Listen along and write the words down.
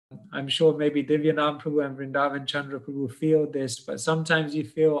I'm sure maybe Divyanam Prabhu and Vrindavan Chandra Prabhu feel this, but sometimes you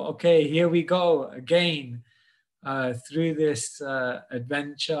feel, okay, here we go again through this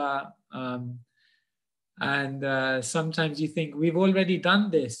adventure. And sometimes you think, we've already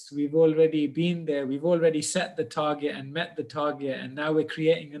done this, we've already been there, we've already set the target and met the target, and now we're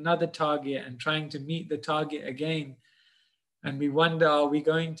creating another target and trying to meet the target again. And we wonder, are we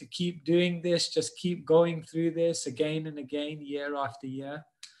going to keep doing this, just keep going through this again and again, year after year?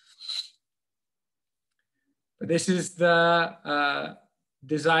 But this is the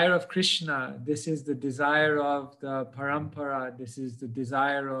desire of Krishna. This is the desire of the Parampara. This is the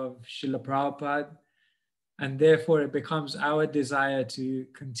desire of Srila Prabhupada. And therefore it becomes our desire to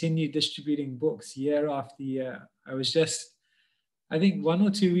continue distributing books year after year. I think 1 or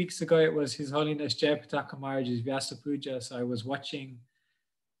 2 weeks ago, it was His Holiness Jayapataka Maharaj's Vyasa Puja. So I was watching,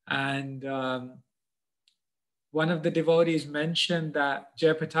 and one of the devotees mentioned that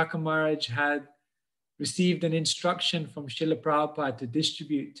Jayapataka Maharaj had received an instruction from Srila Prabhupada to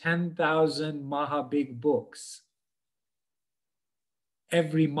distribute 10,000 Maha Big books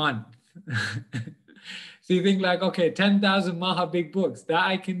every month. So you think like, okay, 10,000 Maha Big books, that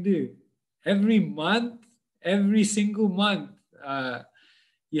I can do. Every month, every single month,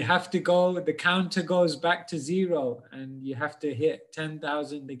 you have to go, the counter goes back to 0 and you have to hit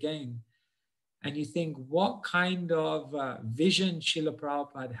 10,000 again. And you think, what kind of vision Srila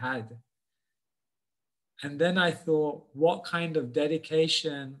Prabhupada had? And then I thought, what kind of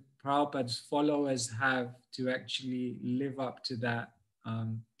dedication Prabhupada's followers have to actually live up to that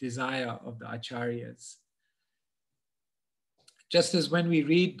desire of the Acharyas. Just as when we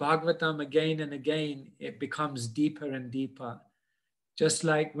read Bhagavatam again and again, it becomes deeper and deeper. Just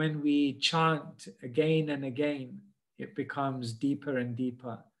like when we chant again and again, it becomes deeper and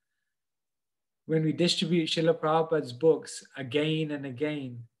deeper. When we distribute Srila Prabhupada's books again and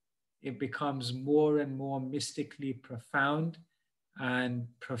again, it becomes more and more mystically profound and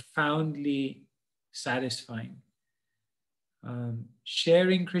profoundly satisfying.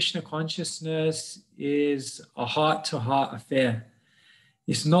 Sharing Krishna consciousness is a heart-to-heart affair.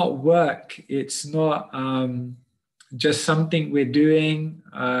 It's not work. It's not just something we're doing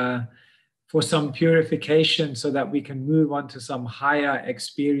for some purification so that we can move on to some higher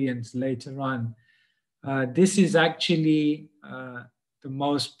experience later on. This is actually the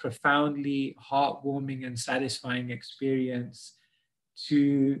most profoundly heartwarming and satisfying experience,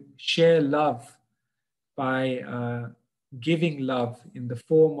 to share love by giving love in the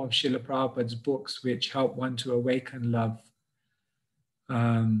form of Srila Prabhupada's books, which help one to awaken love.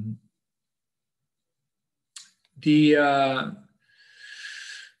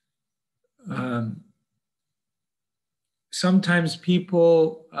 Sometimes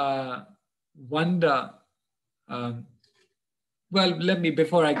people wonder,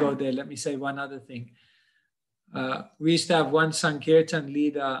 before I go there, let me say one other thing. We used to have one Sankirtan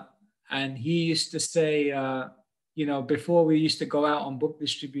leader, and he used to say, before we used to go out on book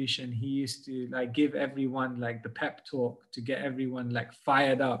distribution, he used to give everyone the pep talk to get everyone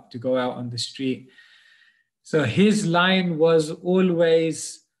fired up to go out on the street. So his line was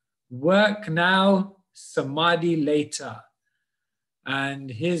always, work now, samadhi later. And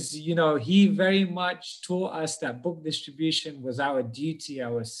he very much taught us that book distribution was our duty,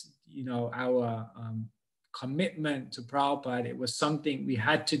 our commitment to Prabhupada. It was something we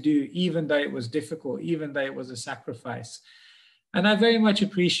had to do, even though it was difficult, even though it was a sacrifice. And I very much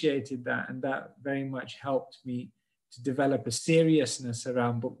appreciated that, and that very much helped me to develop a seriousness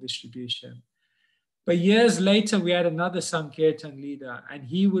around book distribution. But years later, we had another Sankirtan leader, and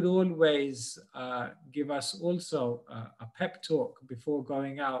he would always give us also a pep talk before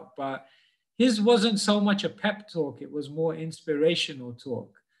going out. But his wasn't so much a pep talk, it was more inspirational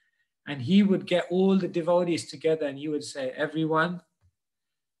talk. And he would get all the devotees together and he would say, everyone,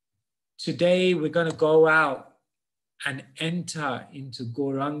 today we're going to go out and enter into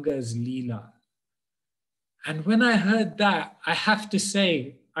Gauranga's Leela. And when I heard that, I have to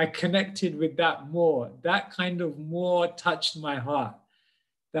say, I connected with that more. That kind of more touched my heart.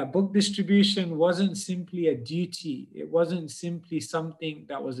 That book distribution wasn't simply a duty. It wasn't simply something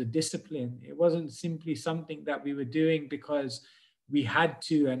that was a discipline. It wasn't simply something that we were doing because we had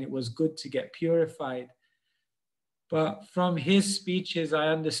to and it was good to get purified. But from his speeches, I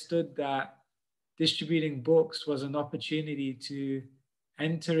understood that distributing books was an opportunity to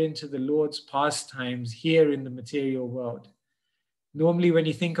enter into the Lord's pastimes here in the material world. Normally, when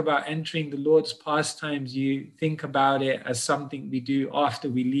you think about entering the Lord's pastimes, you think about it as something we do after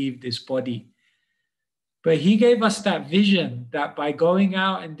we leave this body. But he gave us that vision that by going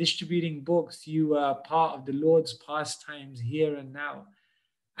out and distributing books, you are part of the Lord's pastimes here and now.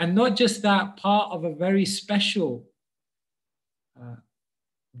 And not just that, part of a very special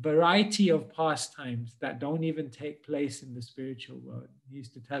variety of pastimes that don't even take place in the spiritual world. He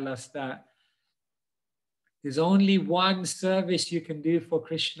used to tell us that there's only one service you can do for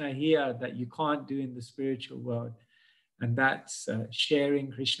Krishna here that you can't do in the spiritual world, and that's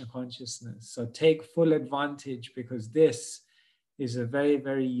sharing Krishna consciousness. So take full advantage, because this is a very,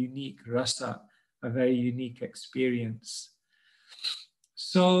 very unique rasa, a very unique experience.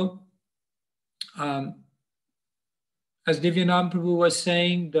 So, as Divyanam Prabhu was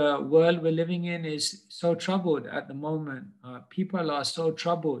saying, the world we're living in is so troubled at the moment. People are so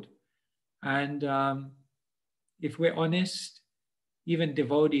troubled. And if we're honest, even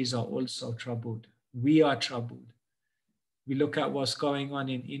devotees are also troubled. We are troubled. We look at what's going on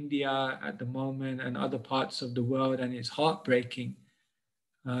in India at the moment and other parts of the world, and it's heartbreaking.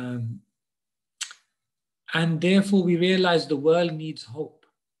 And therefore, we realize the world needs hope.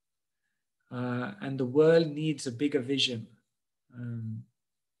 And the world needs a bigger vision.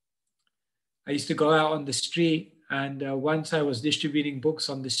 I used to go out on the street, and once I was distributing books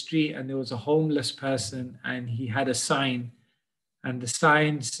on the street, and there was a homeless person, and he had a sign, and the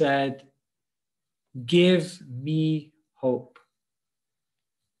sign said, "Give me hope."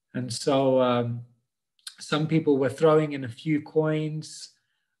 And so some people were throwing in a few coins.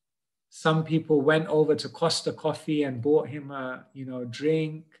 Some people went over to Costa Coffee and bought him a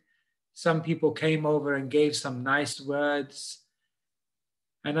drink. Some people came over and gave some nice words.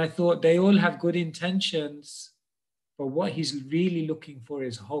 And I thought, they all have good intentions, but what he's really looking for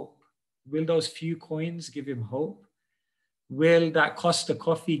is hope. Will those few coins give him hope? Will that Costa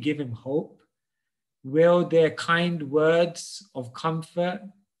Coffee give him hope? Will their kind words of comfort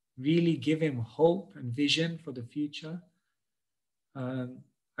really give him hope and vision for the future?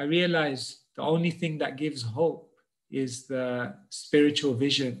 I realized the only thing that gives hope is the spiritual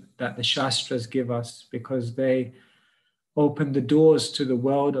vision that the Shastras give us, because they open the doors to the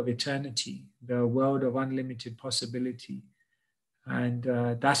world of eternity, the world of unlimited possibility. And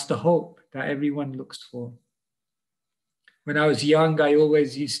that's the hope that everyone looks for. When I was young, I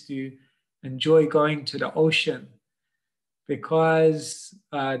always used to enjoy going to the ocean, because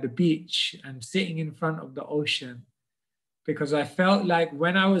the beach and sitting in front of the ocean, because I felt like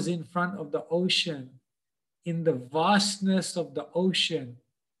when I was in front of the ocean, in the vastness of the ocean,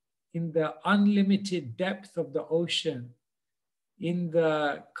 in the unlimited depth of the ocean, in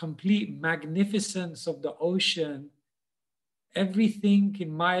the complete magnificence of the ocean, everything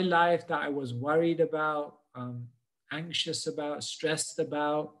in my life that I was worried about, anxious about, stressed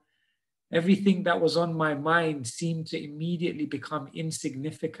about, everything that was on my mind seemed to immediately become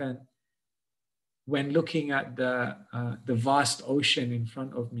insignificant when looking at the vast ocean in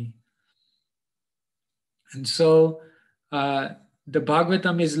front of me. And so the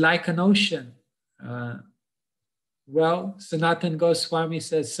Bhagavatam is like an ocean. Well, Sanatan Goswami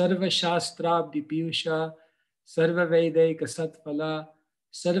says, Sarva Shastrabdi Piyusha, Sarva Vedaika Satpala,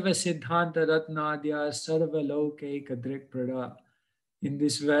 Sarva Siddhanta Ratnadya, Sarva Lokaika Drikprada. In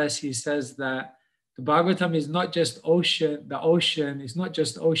this verse, he says that the Bhagavatam is not just ocean, the ocean is not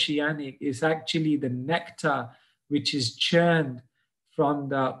just oceanic, it's actually the nectar which is churned from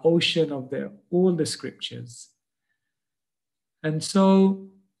the ocean of all the scriptures. And so,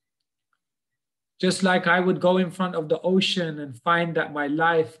 just like I would go in front of the ocean and find that my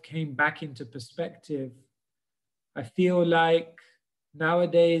life came back into perspective, I feel like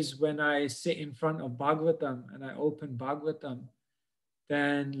nowadays when I sit in front of Bhagavatam and I open Bhagavatam,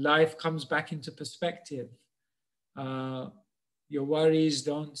 then life comes back into perspective. Your worries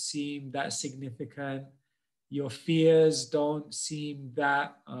don't seem that significant. Your fears don't seem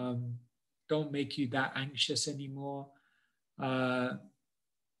that, don't make you that anxious anymore.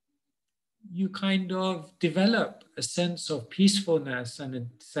 You kind of develop a sense of peacefulness and a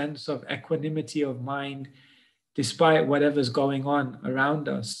sense of equanimity of mind despite whatever's going on around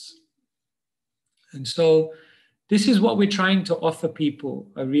us. And so this is what we're trying to offer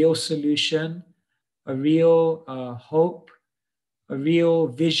people, a real solution, a real hope, a real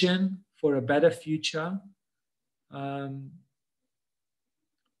vision for a better future.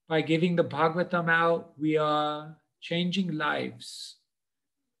 By giving the Bhagavatam out, we are changing lives.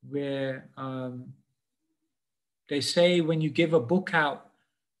 Where they say when you give a book out,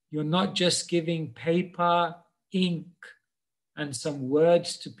 you're not just giving paper, ink, and some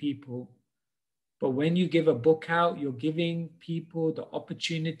words to people, but when you give a book out, you're giving people the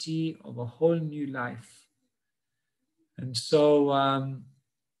opportunity of a whole new life. And so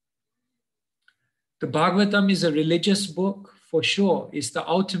the Bhagavatam is a religious book, for sure. It's the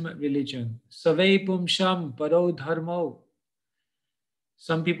ultimate religion. Save pumsham paro dharmo.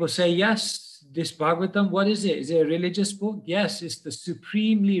 Some people say, yes, this Bhagavatam, what is it? Is it a religious book? Yes, it's the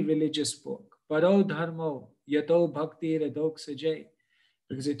supremely religious book. Paro dharmo yato bhakti radok sajay,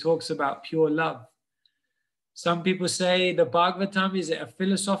 because it talks about pure love. Some people say the Bhagavatam is a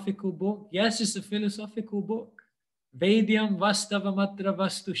philosophical book. Yes, it's a philosophical book. Vedyam vastavamatra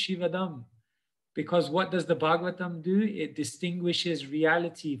vastu shivadam. Because what does the Bhagavatam do? It distinguishes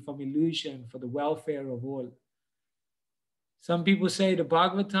reality from illusion for the welfare of all. Some people say the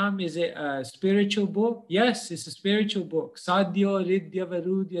Bhagavatam is a spiritual book. Yes, it's a spiritual book. Sadhyo ridya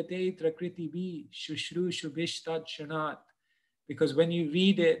varudyate trakriti bi shushru shubishtat shanat. Because when you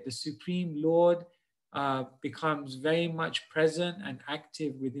read it, the Supreme Lord becomes very much present and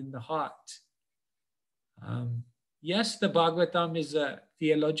active within the heart. Yes, the Bhagavatam is a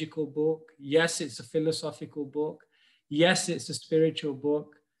theological book. Yes, it's a philosophical book. Yes, it's a spiritual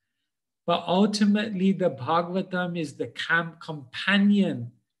book. But ultimately, the Bhagavatam is the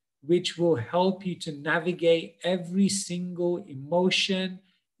companion which will help you to navigate every single emotion,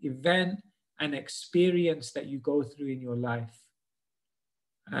 event, and experience that you go through in your life.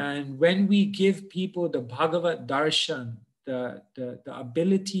 And when we give people the Bhagavad Darshan, the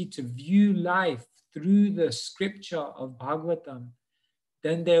ability to view life through the scripture of Bhagavatam,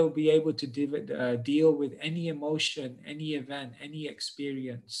 then they will be able to deal with any emotion, any event, any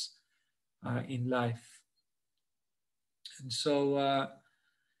experience in life. And so,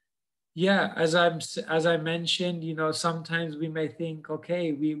 yeah, as I mentioned, you know, sometimes we may think,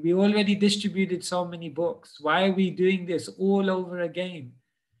 okay, we already distributed so many books. Why are we doing this all over again?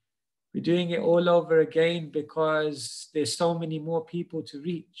 We're doing it all over again because there's so many more people to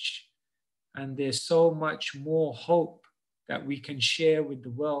reach, and there's so much more hope that we can share with the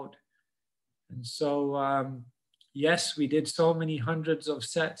world. And so, yes, we did so many hundreds of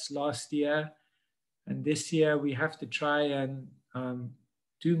sets last year, and this year we have to try and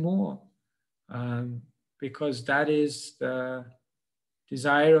do more, because that is the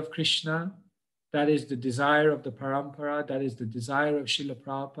desire of Krishna, that is the desire of the Parampara, that is the desire of Srila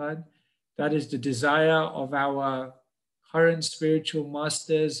Prabhupada, that is the desire of our current spiritual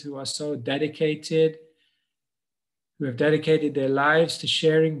masters who are so dedicated, who have dedicated their lives to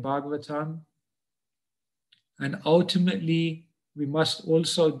sharing Bhagavatam. And ultimately, we must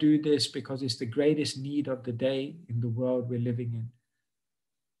also do this because it's the greatest need of the day in the world we're living in.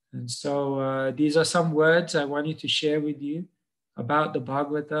 And so these are some words I wanted to share with you about the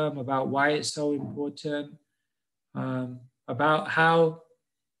Bhagavatam, about why it's so important, about how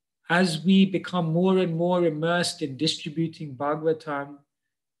as we become more and more immersed in distributing Bhagavatam,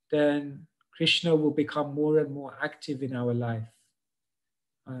 then Krishna will become more and more active in our life.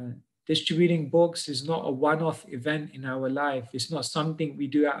 Distributing books is not a one-off event in our life. It's not something we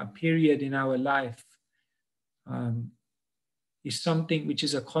do at a period in our life. It's something which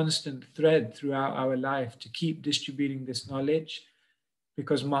is a constant thread throughout our life to keep distributing this knowledge,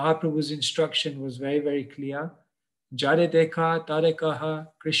 because Mahaprabhu's instruction was very, very clear. Jare dekha tare kaha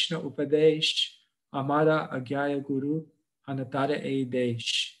Krishna upadesh amara agyaya guru anatare e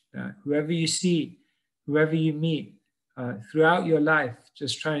desh. Whoever you see, whoever you meet, throughout your life,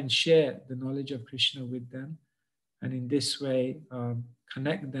 just try and share the knowledge of Krishna with them, and in this way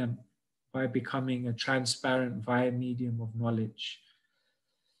connect them by becoming a transparent via medium of knowledge.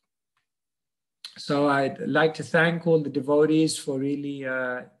 So I'd like to thank all the devotees for really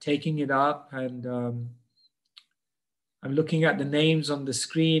taking it up, and I'm looking at the names on the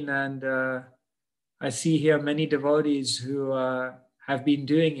screen, and I see here many devotees who have been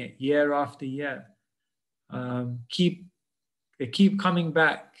doing it year after year. They keep coming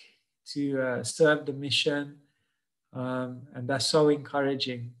back to serve the mission, and that's so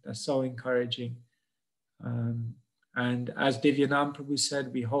encouraging. That's so encouraging. And as Divyanam Prabhu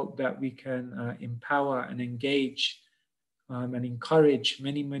said, we hope that we can empower and engage and encourage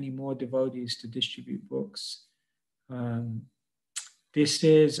many, many more devotees to distribute books. This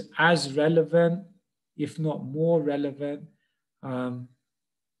is as relevant, if not more relevant,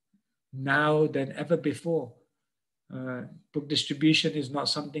 now than ever before. Book distribution is not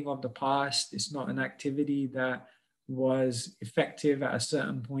something of the past. It's not an activity that was effective at a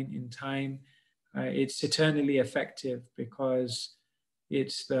certain point in time. It's eternally effective because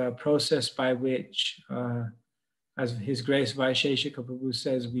it's the process by which, as His Grace Vaisheshika Prabhu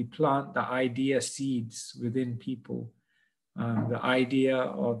says, we plant the idea seeds within people, the idea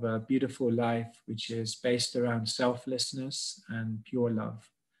of a beautiful life which is based around selflessness and pure love.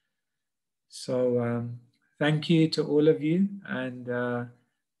 So thank you to all of you, and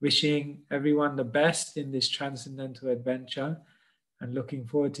wishing everyone the best in this transcendental adventure, and looking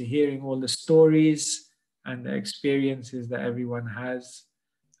forward to hearing all the stories and the experiences that everyone has.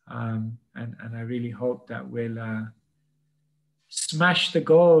 And I really hope that we'll smash the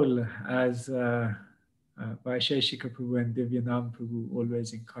goal as Vaisheshika Prabhu and Divyanam Prabhu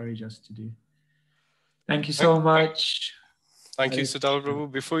always encourage us to do. Thank you so much. Thank you, Siddharth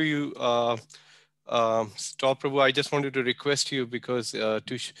Prabhu. Before you stop, Prabhu, I just wanted to request you because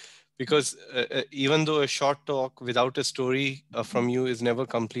even though a short talk without a story from you is never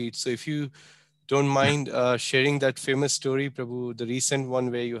complete. So if you don't mind sharing that famous story, Prabhu, the recent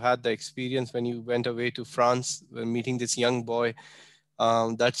one where you had the experience when you went away to France, meeting this young boy.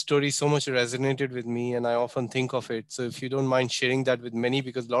 That story so much resonated with me, and I often think of it. So if you don't mind sharing that with many,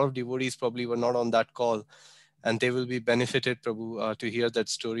 because a lot of devotees probably were not on that call, and they will be benefited, Prabhu, to hear that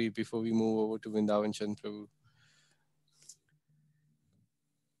story before we move over to Vrindavan Chand, Prabhu.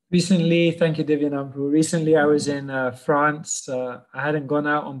 Recently, thank you, Divyanam Prabhu. Recently, I was in France. I hadn't gone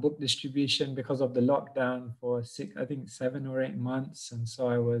out on book distribution because of the lockdown for 7 or 8 months. And so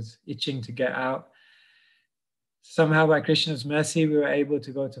I was itching to get out. Somehow, by Krishna's mercy, we were able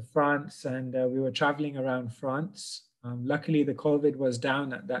to go to France, and we were traveling around France. Luckily, the COVID was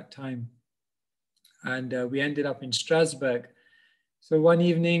down at that time. And we ended up in Strasbourg. So one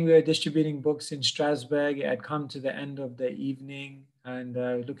evening we were distributing books in Strasbourg. It had come to the end of the evening, and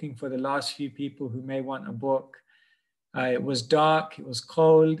looking for the last few people who may want a book. It was dark, it was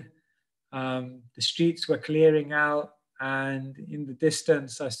cold. The streets were clearing out, and in the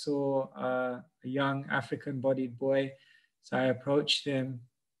distance I saw a young African-bodied boy. So I approached him,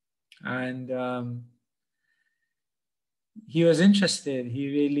 and he was interested. He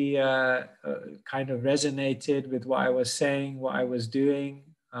really kind of resonated with what I was saying, what I was doing.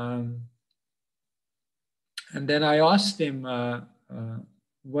 And then I asked him,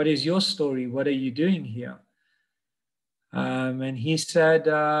 what is your story? What are you doing here? And he said,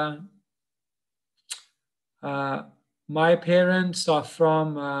 my parents are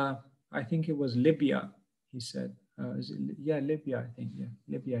from, I think it was Libya, he said. Libya, I think. Yeah,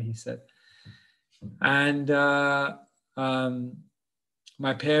 Libya, he said. And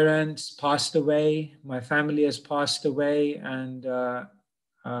my parents passed away, my family has passed away, and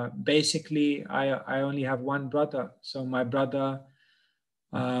basically I only have one brother. So my brother,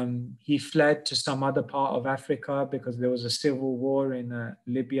 he fled to some other part of Africa because there was a civil war in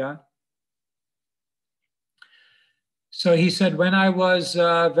Libya. So he said, when I was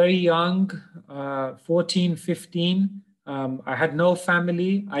very young, 14, 15, I had no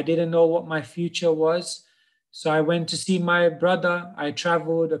family. I didn't know what my future was. So I went to see my brother. I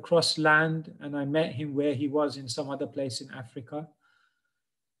traveled across land, and I met him where he was in some other place in Africa.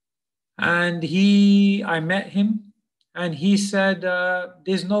 And I met him, and he said,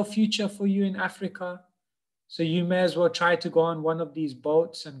 there's no future for you in Africa. So you may as well try to go on one of these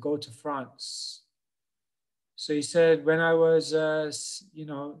boats and go to France. So he said, when I was,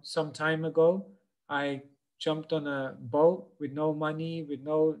 some time ago, I jumped on a boat with no money, with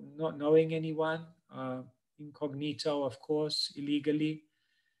not knowing anyone, incognito, of course, illegally.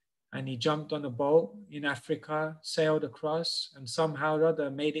 And he jumped on a boat in Africa, sailed across, and somehow or other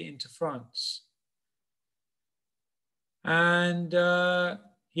made it into France. And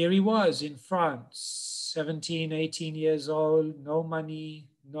here he was in France, 17, 18 years old, no money,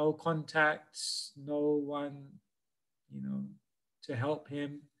 no contacts, no one, to help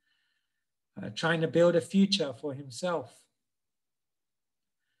him, trying to build a future for himself.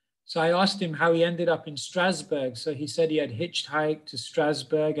 So I asked him how he ended up in Strasbourg. So he said he had hitchhiked to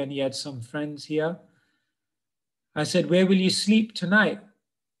Strasbourg and he had some friends here. I said, where will you sleep tonight?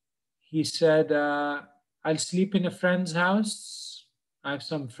 He said, I'll sleep in a friend's house. I have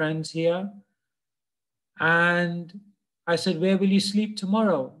some friends here. And I said, where will you sleep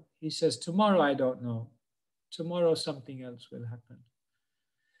tomorrow? He says, tomorrow, I don't know. Tomorrow, something else will happen.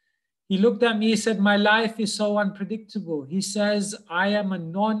 He looked at me, he said, my life is so unpredictable. He says, I am a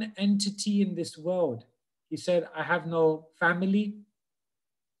non-entity in this world. He said, I have no family.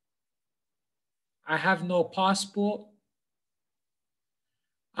 I have no passport.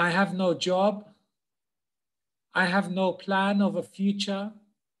 I have no job. I have no plan of a future.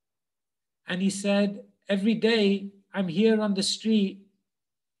 And he said, every day I'm here on the street.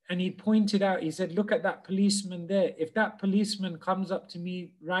 And he pointed out, he said, look at that policeman there. If that policeman comes up to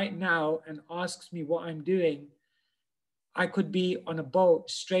me right now and asks me what I'm doing, I could be on a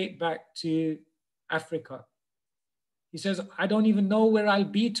boat straight back to Africa. He says, I don't even know where I'll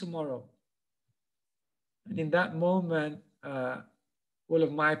be tomorrow. And in that moment, all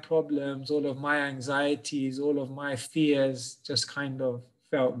of my problems, all of my anxieties, all of my fears just kind of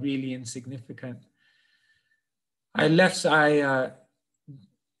felt really insignificant. I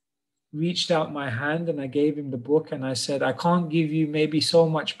reached out my hand and I gave him the book and I said, I can't give you maybe so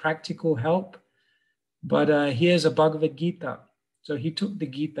much practical help, but here's a Bhagavad Gita. So he took the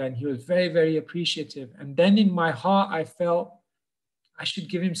Gita and he was very, very appreciative. And then in my heart, I felt I should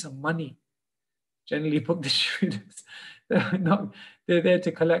give him some money. Generally, book distributors, they're there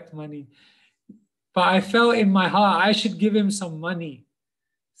to collect money. But I felt in my heart, I should give him some money.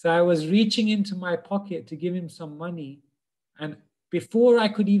 So I was reaching into my pocket to give him some money. And before I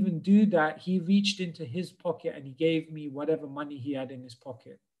could even do that, he reached into his pocket and he gave me whatever money he had in his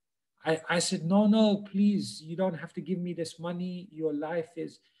pocket. I said, no, please, you don't have to give me this money. Your life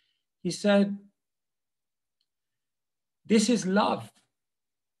is, he said, this is love.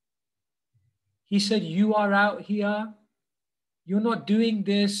 He said, you are out here. You're not doing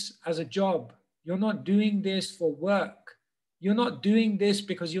this as a job. You're not doing this for work. You're not doing this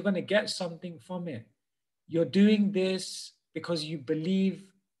because you're going to get something from it. You're doing this because you believe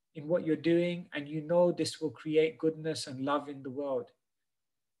in what you're doing and you know this will create goodness and love in the world.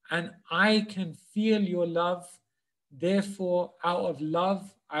 And I can feel your love. Therefore, out of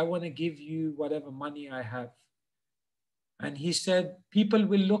love, I want to give you whatever money I have. And he said, people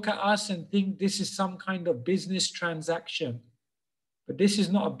will look at us and think this is some kind of business transaction. But this is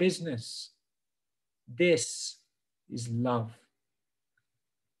not a business. This is love.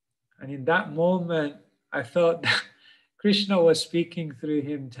 And in that moment, I felt that Krishna was speaking through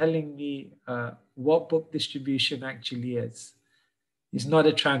him, telling me what book distribution actually is. It's not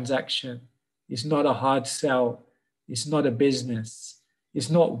a transaction. It's not a hard sell. It's not a business. It's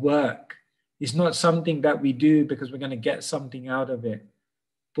not work. It's not something that we do because we're going to get something out of it.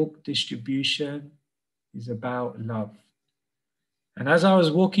 Book distribution is about love. And as I was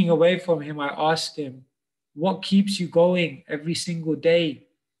walking away from him, I asked him, what keeps you going every single day?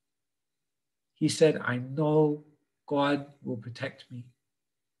 He said, I know God will protect me.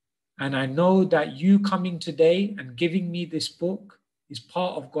 And I know that you coming today and giving me this book is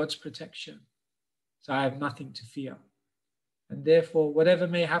part of God's protection. So I have nothing to fear. And therefore, whatever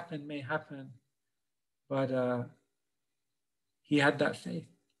may happen, may happen. But he had that faith.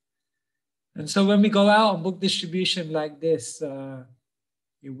 And so when we go out on book distribution like this,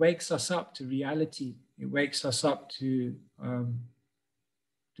 it wakes us up to reality. It wakes us up to the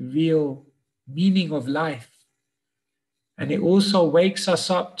real meaning of life. And it also wakes us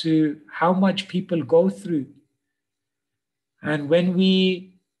up to how much people go through. And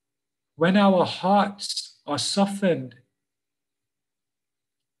when our hearts are softened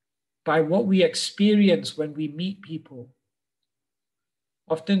by what we experience when we meet people,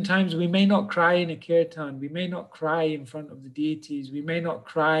 oftentimes we may not cry in a kirtan, we may not cry in front of the deities, we may not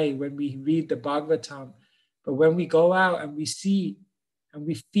cry when we read the Bhagavatam, but when we go out and we see and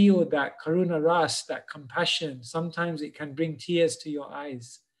we feel that karuna ras, that compassion, sometimes it can bring tears to your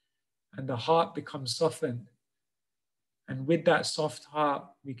eyes and the heart becomes softened. And with that soft heart,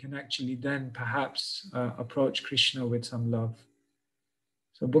 we can actually then perhaps approach Krishna with some love.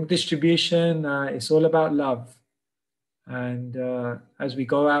 So book distribution, it's all about love. And as we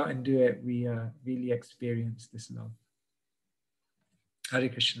go out and do it, we really experience this love. Hare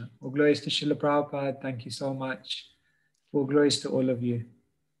Krishna. All glories to Srila Prabhupada. Thank you so much. All glories to all of you.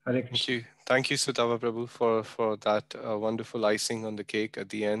 Hare Krishna. Thank you, Sutava Prabhu, for that wonderful icing on the cake at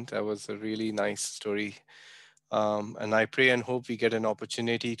the end. That was a really nice story. And I pray and hope we get an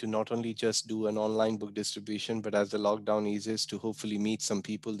opportunity to not only just do an online book distribution, but as the lockdown eases, to hopefully meet some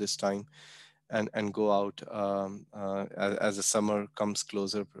people this time and go out as the summer comes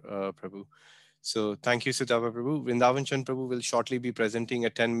closer, Prabhu. So thank you, Sutava Prabhu. Vrindavan Chand Prabhu will shortly be presenting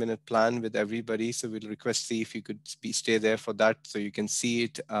a 10-minute plan with everybody. So we'll request see if you could stay there for that so you can see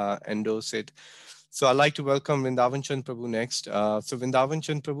it, endorse it. So I'd like to welcome Vrindavan Chand Prabhu next. So Vrindavan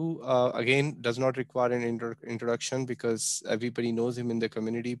Chand Prabhu, again, does not require an introduction because everybody knows him in the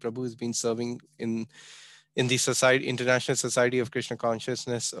community. Prabhu has been serving in the society, International Society of Krishna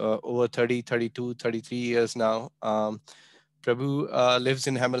Consciousness over 30, 32, 33 years now. Prabhu lives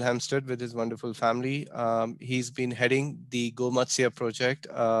in Hemel Hempstead with his wonderful family. He's been heading the Gomatsya project,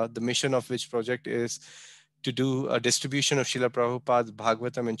 the mission of which project is to do a distribution of Srila Prabhupada's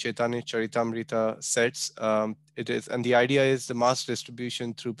Bhagavatam and Chaitanya Charitamrita sets. And the idea is the mass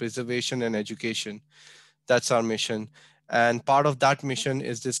distribution through preservation and education. That's our mission. And part of that mission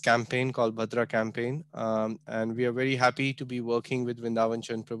is this campaign called Bhadra Campaign. And we are very happy to be working with Vrindavan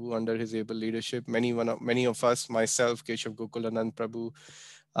Chand Prabhu under his able leadership. Many of us, myself, Keshav Gokulanand Prabhu,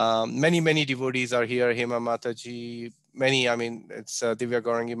 Many devotees are here. Hema Mataji, many, I mean, it's Divya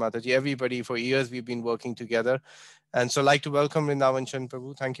Gaurangi Mataji, everybody. For years we've been working together. And so I'd like to welcome Vrindavan Chand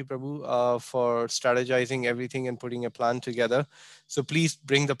Prabhu. Thank you, Prabhu, for strategizing everything and putting a plan together. So please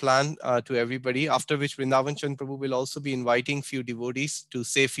bring the plan to everybody, after which Vrindavan Chand Prabhu will also be inviting few devotees to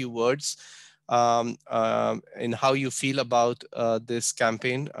say few words in how you feel about this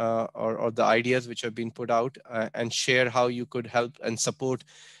campaign or the ideas which have been put out, and share how you could help and support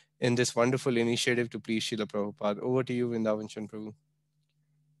in this wonderful initiative to please Srila Prabhupada. Over to you, Vrindavan Chand Prabhu.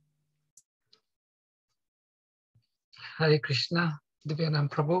 Hare Krishna, Divyanam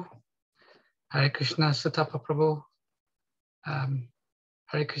Prabhu. Hare Krishna, Sutapa Prabhu.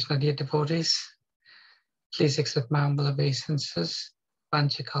 Hare Krishna, dear devotees. Please accept my humble obeisances.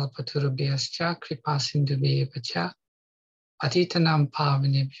 Panchakalpa Turubhyascha, Kripa Sindhubhyevacha, Patitanam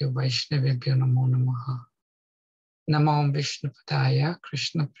Pavanebhyo Vaishnavebhyo Namo Namaha. Namo Vishnupadaya,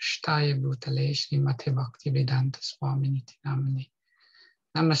 Krishna Prishtaya Bhutale, Srimate Bhaktivedanta Swaminiti Namane.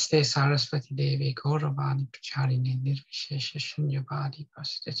 Namaste Saraswati Devi Gauravani Pracharine Nirvishesha Shunyavadi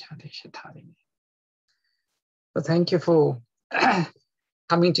Pasitachadeshatharine. So thank you for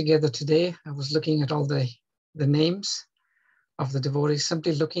coming together today. I was looking at all the names of the devotees.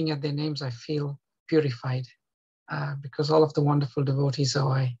 Simply looking at their names, I feel purified because all of the wonderful devotees who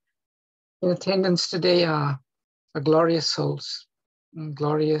are in attendance today are glorious souls,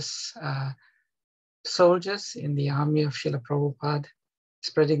 glorious soldiers in the army of Srila Prabhupada,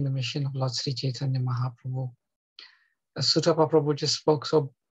 spreading the mission of Lord Sri Chaitanya Mahaprabhu. Sutapa Prabhu just spoke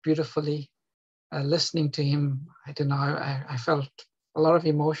so beautifully. Listening to him, I don't know, I felt a lot of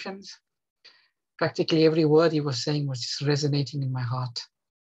emotions. Practically every word he was saying was just resonating in my heart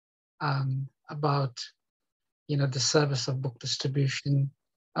about, the service of book distribution,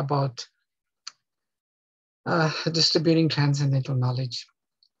 about distributing transcendental knowledge.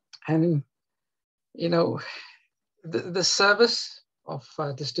 And, the service of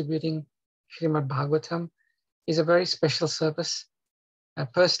distributing Srimad Bhagavatam is a very special service.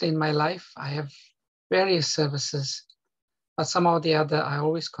 Personally in my life, I have various services, but somehow or the other, I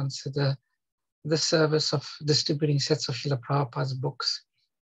always consider the service of distributing sets of Srila Prabhupada's books,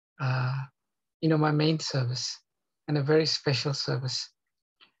 my main service and a very special service.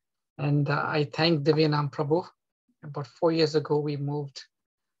 And I thank Divyanam Prabhu. About 4 years ago, we moved.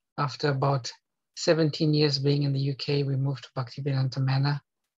 After about 17 years being in the UK, we moved to Bhaktivedanta Manor.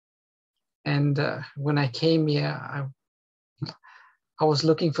 And when I came here, I was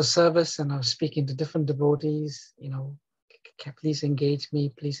looking for service and I was speaking to different devotees, please engage me,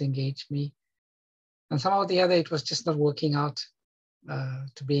 please engage me. And somehow or the other, it was just not working out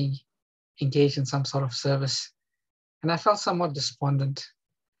to being engaged in some sort of service. And I felt somewhat despondent.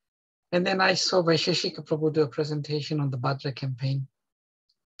 And then I saw Vaisheshika Prabhu do a presentation on the Bhadra Campaign.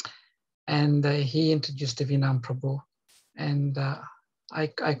 And he introduced Divyanam Prabhu. And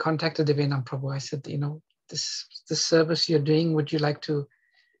I contacted Divyanam Prabhu. I said, this service you're doing, would you like to,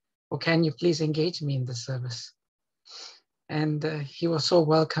 or can you please engage me in this service? And he was so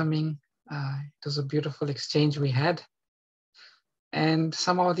welcoming. It was a beautiful exchange we had. And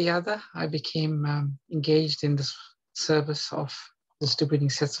somehow or the other, I became engaged in this service of distributing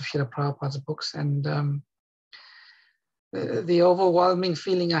sets of Srila Prabhupada's books. And the overwhelming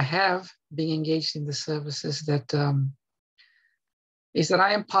feeling I have being engaged in the service is that I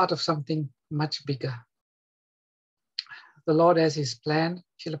am part of something much bigger. The Lord has his plan,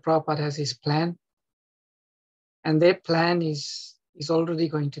 Srila Prabhupada has his plan, and their plan is already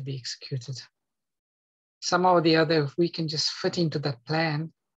going to be executed. Somehow or the other, if we can just fit into that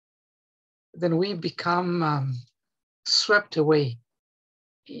plan, then we become swept away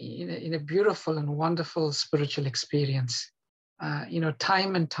in a beautiful and wonderful spiritual experience.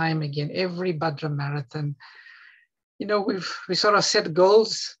 Time and time again, every Bhadra marathon, we sort of set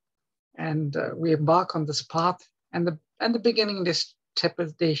goals and we embark on this path. And the beginning, there's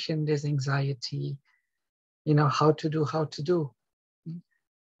trepidation, there's anxiety, how to do.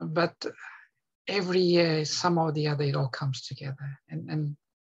 But every year, somehow or the other, it all comes together. And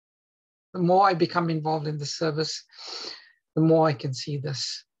the more I become involved in the service, the more I can see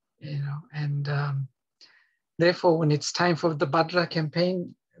this, and therefore, when it's time for the Bhadra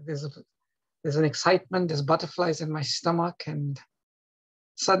campaign, there's an excitement, there's butterflies in my stomach, and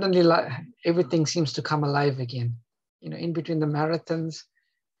suddenly everything seems to come alive again. In between the marathons,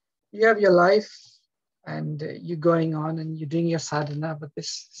 you have your life and you're going on and you're doing your sadhana, but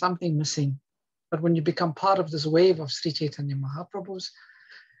there's something missing. But when you become part of this wave of Sri Chaitanya Mahaprabhu's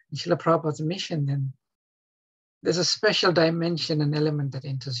and Srila Prabhupada's mission, then there's a special dimension and element that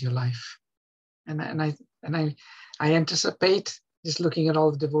enters your life. And I anticipate just looking at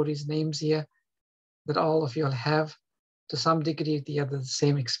all the devotees' names here, that all of you all have, to some degree or the other, the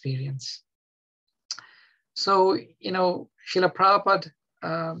same experience. So, you know, Srila Prabhupada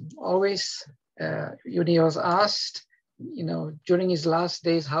always, when he was asked, you know, during his last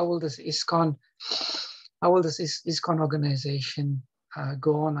days, how will this ISKCON organization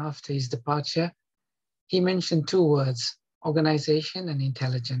go on after his departure? He mentioned two words, organization and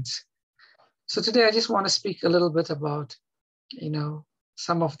intelligence. So today I just want to speak a little bit about, you know,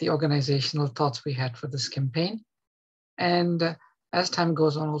 some of the organizational thoughts we had for this campaign. And as time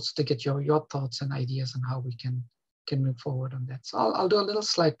goes on, also to get your thoughts and ideas on how we can move forward on that. So I'll do a little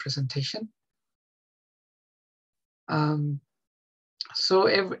slide presentation. So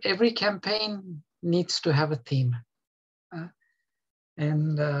every campaign needs to have a theme.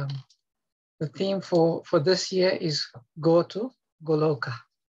 And the theme for this year is Go to Goloka.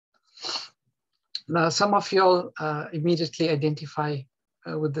 Now, some of you all immediately identify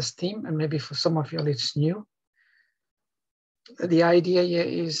with this theme, and maybe for some of you all it's new. The idea here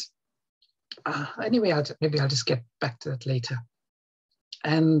is, anyway, maybe I'll just get back to that later.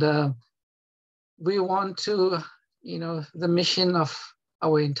 And we want to, you know, the mission of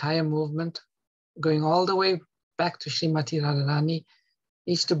our entire movement, going all the way back to Srimati Radharani,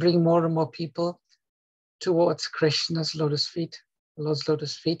 is to bring more and more people towards Krishna's lotus feet, the Lord's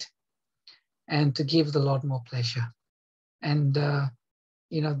lotus feet, and to give the Lord more pleasure. And,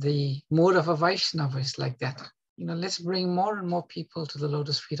 you know, the mood of a Vaishnava is like that. You know, let's bring more and more people to the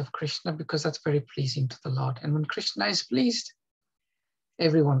lotus feet of Krishna, because that's very pleasing to the Lord. And when Krishna is pleased,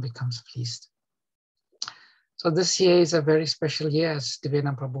 everyone becomes pleased. So this year is a very special year, as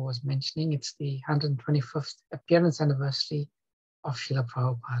Divyanand Prabhu was mentioning. It's the 125th appearance anniversary of Srila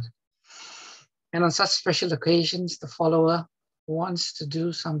Prabhupada. And on such special occasions, the follower wants to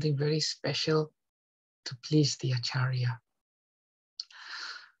do something very special to please the Acharya.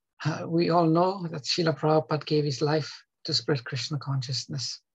 We all know that Srila Prabhupada gave his life to spread Krishna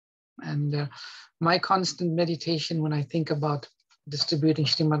consciousness. And my constant meditation when I think about distributing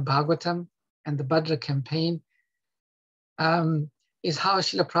Srimad Bhagavatam and the Bhadra Campaign is how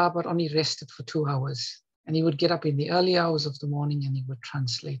Srila Prabhupada only rested for 2 hours. And he would get up in the early hours of the morning and he would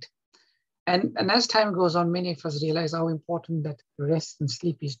translate. And as time goes on, many of us realize how important that rest and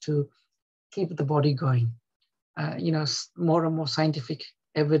sleep is to keep the body going. You know, more and more scientific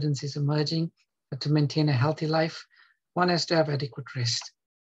evidence is emerging that to maintain a healthy life, one has to have adequate rest.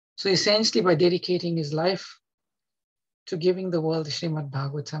 So essentially, by dedicating his life to giving the world the Srimad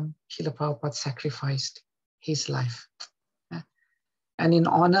Bhagavatam, Srila Prabhupada sacrificed his life. And in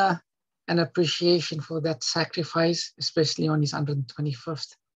honor and appreciation for that sacrifice, especially on his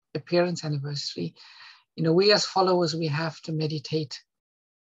 125th appearance anniversary, you know, we as followers, we have to meditate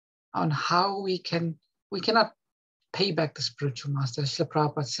on how we cannot pay back the spiritual master. Srila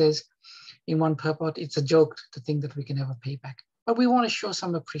Prabhupada says in one purport, it's a joke to think that we can ever pay back, but we want to show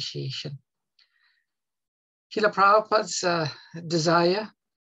some appreciation. Srila Prabhupada's desire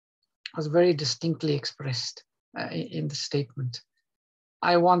was very distinctly expressed in the statement.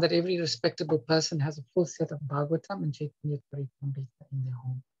 I want that every respectable person has a full set of Bhagavatam and Chaitanya Charitamrita in their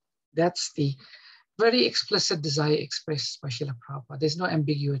home. That's the very explicit desire expressed by Srila Prabhupada. There's no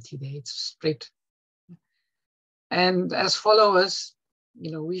ambiguity there, it's straight. And as followers,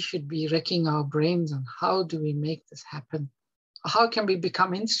 you know, we should be wrecking our brains on how do we make this happen? How can we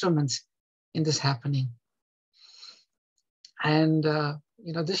become instruments in this happening? And,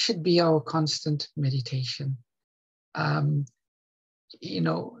 you know, this should be our constant meditation. You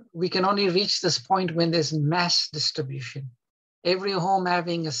know, we can only reach this point when there's mass distribution. Every home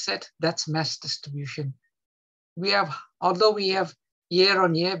having a set, that's mass distribution. Although we have year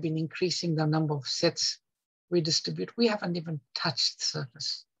on year been increasing the number of sets we distribute, we haven't even touched the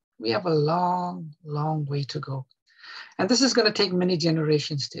surface. We have a long, long way to go. And this is going to take many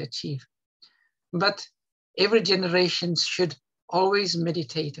generations to achieve. But every generation should always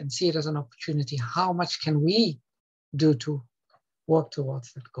meditate and see it as an opportunity. How much can we do to work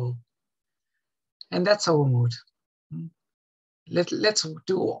towards that goal? And that's our mood. Let's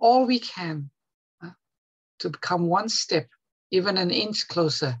do all we can to become one step, even an inch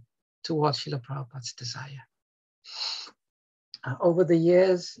closer towards Srila Prabhupada's desire. Over the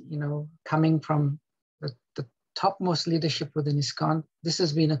years, you know, coming from the topmost leadership within ISKCON, this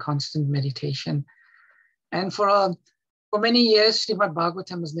has been a constant meditation. And for many years, Srimad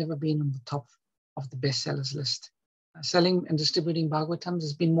Bhagavatam has never been on the top of the bestsellers list. Selling and distributing Bhagavatams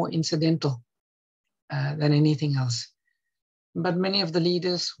has been more incidental than anything else. But many of the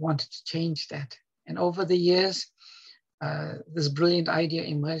leaders wanted to change that. And over the years, this brilliant idea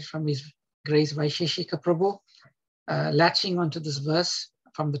emerged from His Grace Vaisheshika Prabhu latching onto this verse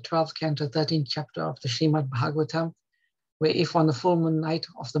from the 12th canto, 13th chapter of the Srimad Bhagavatam, where if on the full moon night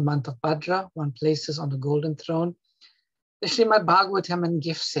of the month of Bhadra, one places on the golden throne the Srimad Bhagavatam and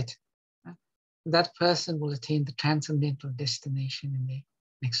gifts it, that person will attain the transcendental destination in their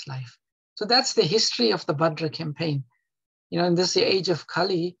next life. So that's the history of the Bhadra campaign. In this age of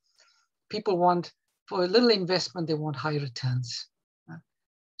Kali, people want, for a little investment, they want high returns.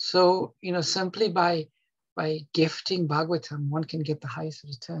 So, simply by gifting Bhagavatam, one can get the highest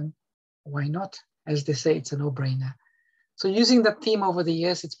return. Why not? As they say, it's a no-brainer. So using that theme over the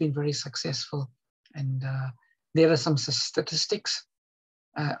years, it's been very successful. And there are some statistics,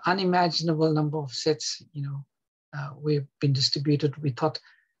 unimaginable number of sets, we've been distributed. We thought,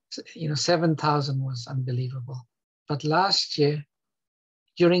 7,000 was unbelievable. But last year,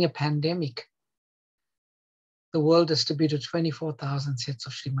 during a pandemic, the world distributed 24,000 sets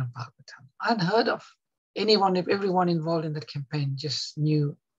of Srimad Bhagavatam. Unheard of. Everyone involved in that campaign just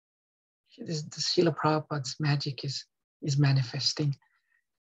knew the Srila Prabhupada's magic is manifesting.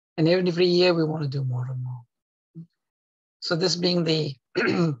 And every year we want to do more and more. So this being the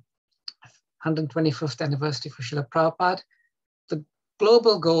 125th anniversary for Srila Prabhupada, the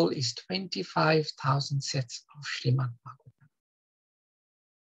global goal is 25,000 sets of Srimad Bhagavatam.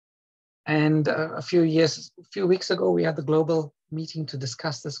 And a few weeks ago, we had the global meeting to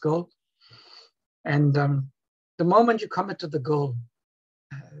discuss this goal. And the moment you commit to the goal,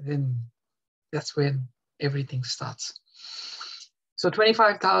 then that's when everything starts. So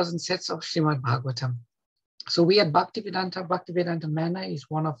 25,000 sets of Srimad Bhagavatam. So we at Bhaktivedanta Manor is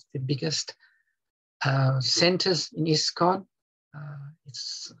one of the biggest centers in ISKCON.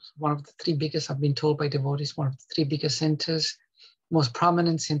 It's one of the three biggest, I've been told by devotees, one of the three biggest centers, most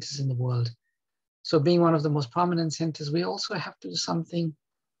prominent centers in the world. So being one of the most prominent centers, we also have to do something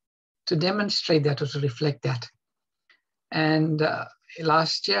to demonstrate that or to reflect that. And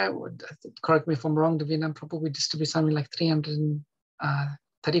last year, correct me if I'm wrong, Divinam Prabhu, we distributed something like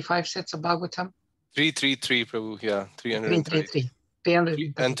 335 sets of Bhagavatam. 333, Prabhu, yeah, 333.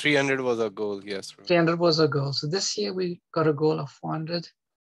 300. And 300 was our goal, yes. Prabhu. 300 was our goal. So this year we got a goal of 400,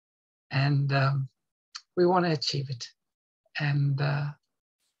 and we want to achieve it. And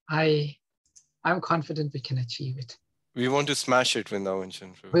I'm confident we can achieve it. We want to smash it,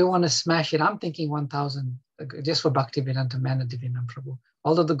 Vrindavan. We want to smash it. I'm thinking 1,000 just for Bhaktivedanta Manor Divinam Prabhu.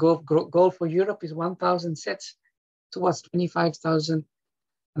 Although the goal for Europe is 1,000 sets towards 25,000,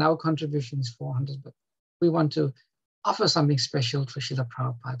 and our contribution is 400. But we want to offer something special for Srila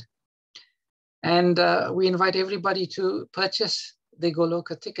Prabhupada. And we invite everybody to purchase the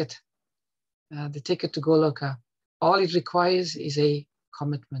Goloka ticket, the ticket to Goloka. All it requires is a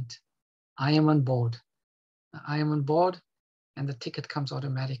commitment. I am on board. I am on board, and the ticket comes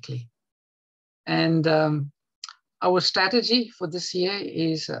automatically. And our strategy for this year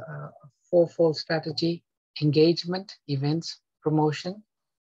is a fourfold strategy: engagement, events, promotion,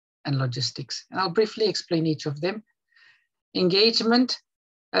 and logistics. And I'll briefly explain each of them. Engagement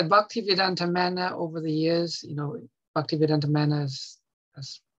at Bhaktivedanta Manor over the years, Bhaktivedanta Manor has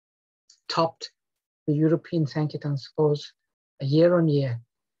topped the European Sankirtan scores year on year.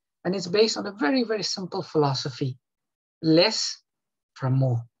 And it's based on a very, very simple philosophy: less from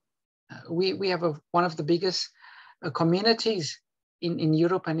more. We have one of the biggest communities in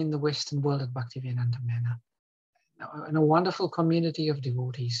Europe and in the Western world at Bhaktivedanta Manor, and a wonderful community of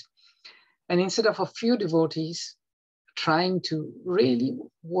devotees. And instead of a few devotees trying to really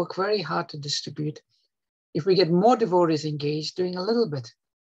work very hard to distribute, if we get more devotees engaged doing a little bit,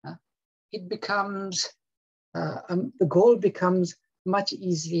 it becomes, the goal becomes much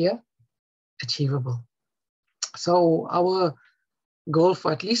easier achievable. So our goal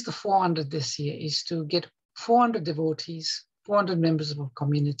for at least the 400 this year is to get 400 devotees, 400 members of our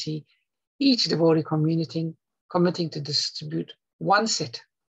community, each devotee committing to distribute one set,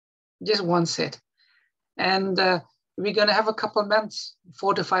 just one set. And we're going to have a couple months,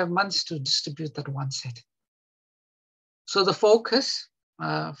 4 to 5 months to distribute that one set. So the focus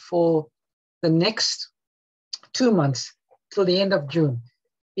for the next 2 months till the end of June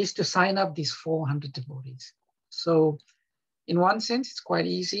is to sign up these 400 devotees. So in one sense, it's quite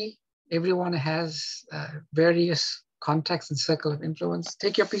easy. Everyone has various contacts and circle of influence.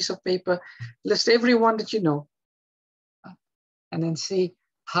 Take your piece of paper, list everyone that you know, and then see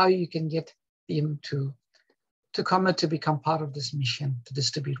how you can get them to commit to become part of this mission to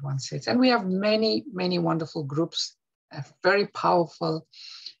distribute one set. And we have many, many wonderful groups, very powerful,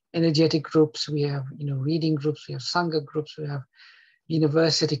 energetic groups. We have, reading groups, we have Sangha groups, we have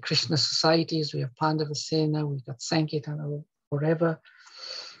University Krishna societies, we have Pandava Sena, we've got Sankirtan, whatever.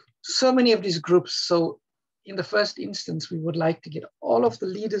 So many of these groups. So in the first instance, we would like to get all of the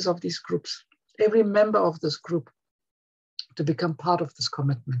leaders of these groups, every member of this group, to become part of this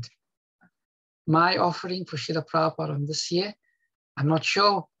commitment. My offering for Srila Prabhupada on this year, I'm not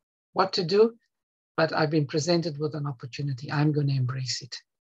sure what to do, but I've been presented with an opportunity. I'm going to embrace it.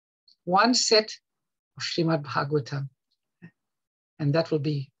 One set of Srimad Bhagavatam, and that will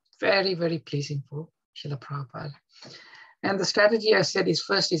be very, very pleasing for Srila Prabhupada. And the strategy I said is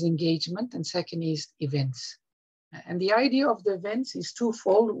first is engagement and second is events. And the idea of the events is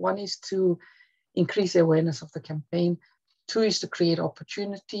twofold. One is to increase awareness of the campaign. Two is to create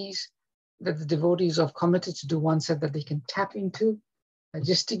opportunities that the devotees have committed to do one set that they can tap into.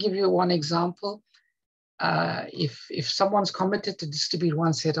 Just to give you one example, if someone's committed to distribute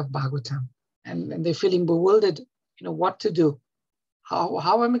one set of Bhagavatam and they're feeling bewildered, what to do,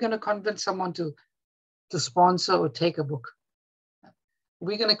 how am I going to convince someone to sponsor or take a book?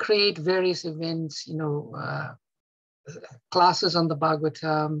 We're going to create various events, classes on the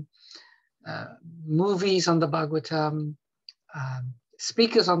Bhagavatam, movies on the Bhagavatam,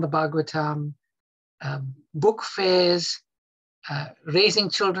 speakers on the Bhagavatam, book fairs, raising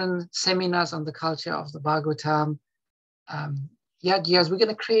children seminars on the culture of the Bhagavatam. We're going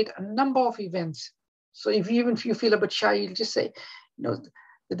to create a number of events. So if you feel a bit shy, you'll just say,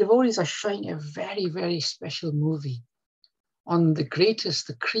 the devotees are showing a very, very special movie on the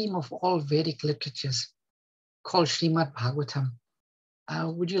cream of all Vedic literatures called Srimad Bhagavatam.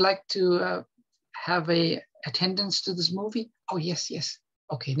 Would you like to have a attendance to this movie? Oh, yes.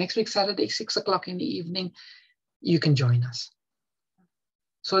 Okay, next week, Saturday, 6 o'clock in the evening, you can join us.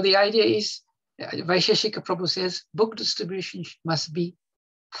 So the idea is, Vaisheshika Prabhu says, book distribution must be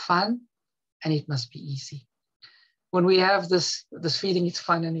fun and it must be easy. When we have this feeling it's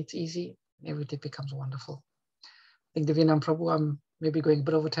fun and it's easy, everything becomes wonderful. I think Divinam Prabhu, I'm maybe going a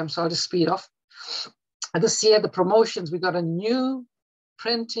bit over time, so I'll just speed off. This year, the promotions, we got a new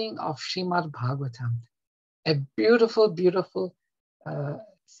printing of Srimad Bhagavatam, a beautiful, beautiful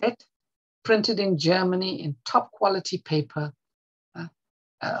set printed in Germany in top quality paper,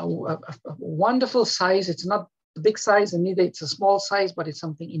 a wonderful size. It's not the big size and neither it's a small size, but it's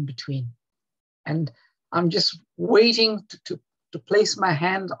something in between. And I'm just waiting to place my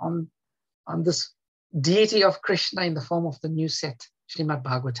hand on this deity of Krishna in the form of the new set, Srimad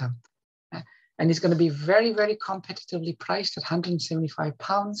Bhagavatam. And it's going to be very, very competitively priced at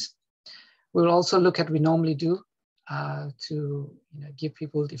 £175. We'll also look at, we normally do, to give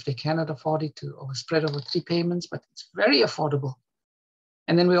people, if they cannot afford it, to spread over 3 payments, but it's very affordable.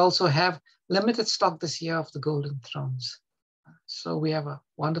 And then we also have limited stock this year of the Golden Thrones. So we have a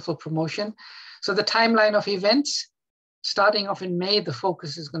wonderful promotion. So the timeline of events, starting off in May, the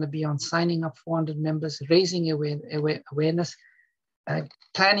focus is going to be on signing up 400 members, raising awareness,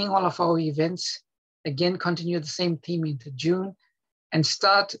 planning all of our events, again, continue the same theme into June, and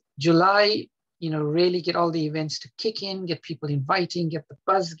start July, really get all the events to kick in, get people inviting, get the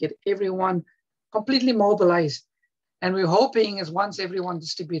buzz, get everyone completely mobilized. And we're hoping as once everyone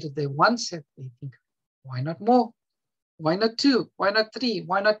distributed their one set, they think, why not more? Why not 2? Why not 3?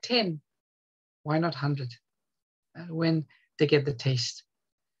 Why not 10? Why not 100? When they get the taste.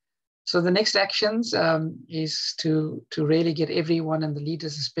 So the next actions is to really get everyone and the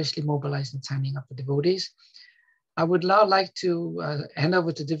leaders especially mobilized in signing up the devotees. I would now like to hand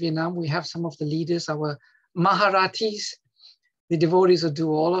over to Divyanam. We have some of the leaders, our Maharathis, the devotees who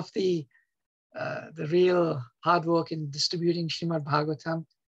do all of the real hard work in distributing Srimad Bhagavatam.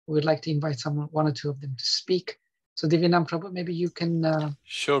 We would like to invite one or two of them to speak. So Divyanam Prabhu, maybe you can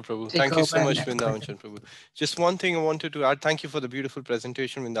Sure, Prabhu. Thank you so much, Vrindavan Prabhu. Just one thing I wanted to add. Thank you for the beautiful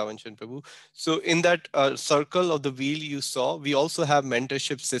presentation, Vrindavan Prabhu. So in that circle of the wheel you saw, we also have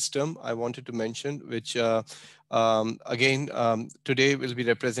mentorship system I wanted to mention, which today will be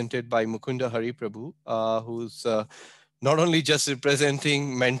represented by Mukunda Hari Prabhu, who's not only just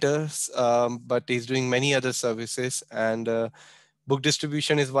representing mentors, but he's doing many other services. And book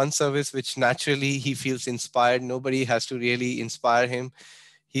distribution is one service which naturally he feels inspired. Nobody has to really inspire him.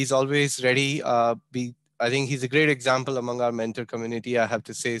 He's always ready. I think he's a great example among our mentor community, I have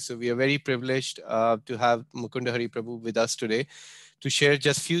to say. So we are very privileged to have Mukunda Hari Prabhu with us today to share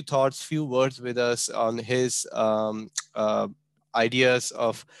just few thoughts, few words with us on his ideas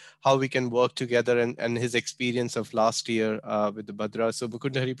of how we can work together and his experience of last year with the Bhadra. So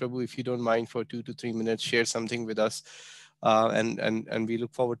Mukunda Hari Prabhu, if you don't mind for 2 to 3 minutes, share something with us. And we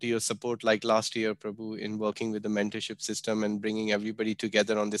look forward to your support like last year, Prabhu, in working with the mentorship system and bringing everybody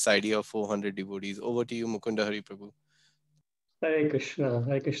together on this idea of 400 devotees. Over to you, Mukunda Hari Prabhu. Hare Krishna,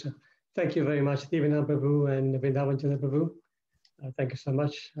 Hare Krishna. Thank you very much, Divina Prabhu and Vrindavan Chandra Prabhu. Thank you so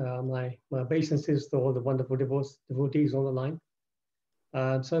much. My obeisances to all the wonderful devotees on the line.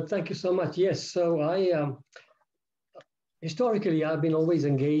 So thank you so much. Yes, so historically, I've been always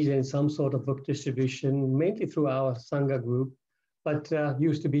engaged in some sort of book distribution, mainly through our Sangha group, but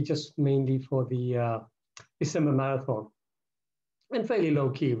used to be just mainly for the December marathon, and fairly low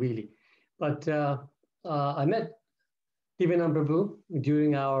key, really. But I met Divinam Prabhu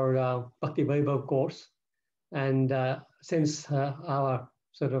during our Bhakti Vaibhav course, and since our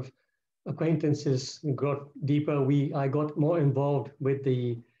sort of acquaintances got deeper, I got more involved with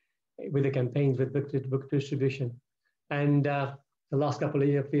the campaigns with book distribution. And the last couple of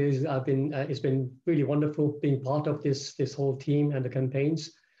years, I've been it's been really wonderful being part of this whole team and the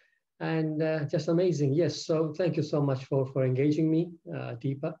campaigns, and just amazing. Yes, so thank you so much for engaging me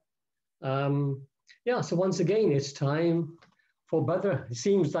deeper. Yeah, so once again, it's time for Bhadra. It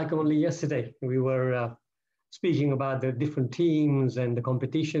seems like only yesterday we were speaking about the different teams and the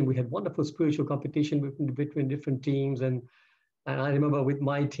competition. We had wonderful spiritual competition between different teams, and I remember with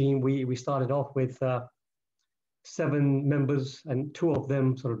my team, we started off with 7 members, and 2 of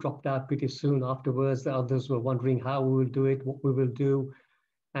them sort of dropped out pretty soon afterwards. The others were wondering how we will do it, what we will do.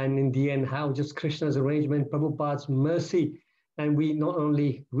 And in the end, how just Krishna's arrangement, Prabhupada's mercy. And we not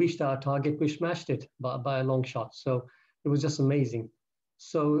only reached our target, we smashed it by a long shot. So it was just amazing.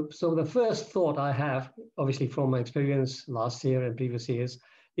 So the first thought I have, obviously from my experience last year and previous years,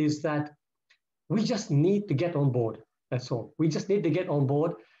 is that we just need to get on board. That's all. We just need to get on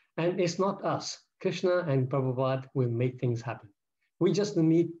board. And it's not us. Krishna and Prabhupada will make things happen. We just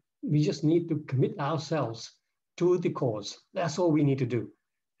need to commit ourselves to the cause. That's all we need to do,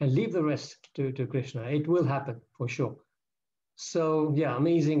 and leave the rest to Krishna. It will happen for sure. So yeah,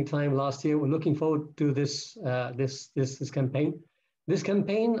 amazing time last year. We're looking forward to this campaign. This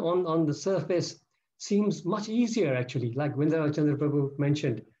campaign on the surface seems much easier actually. Like Vrindavan Chandra Prabhu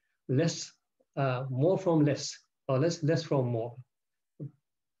mentioned, more from less, or less from more.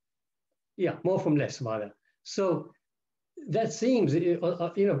 Yeah, more from less, rather. So that seems,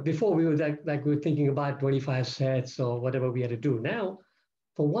 before we were like we were thinking about 25 sets or whatever we had to do. Now,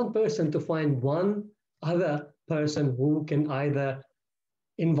 for one person to find one other person who can either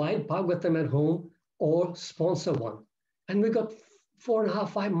invite Bhagavatam at home or sponsor one. And we got 4.5,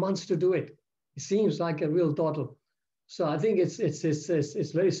 5 months to do it. It seems like a real total. So I think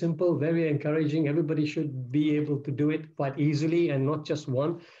it's very simple, very encouraging. Everybody should be able to do it quite easily, and not just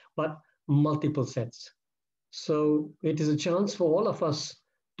one, but multiple sets. So it is a chance for all of us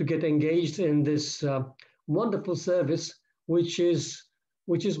to get engaged in this wonderful service, which is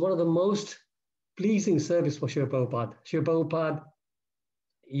one of the most pleasing service for Srila Prabhupada. Srila Prabhupada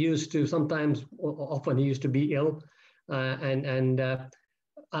often he used to be ill and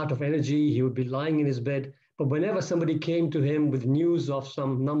out of energy. He would be lying in his bed. But whenever somebody came to him with news of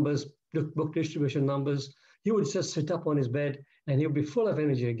some numbers, book distribution numbers, he would just sit up on his bed and he would be full of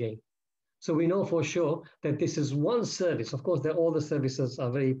energy again. So we know for sure that this is one service. Of course, all the services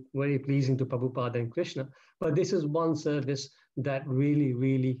are very, very pleasing to Prabhupada and Krishna, but this is one service that really,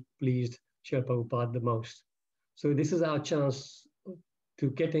 really pleased Srila Prabhupada the most. So this is our chance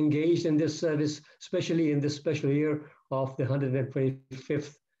to get engaged in this service, especially in this special year of the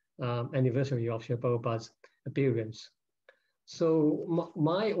 125th anniversary of Srila Prabhupada's appearance. So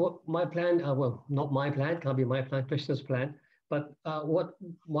my plan, well, not my plan, can't be my plan, Krishna's plan, but what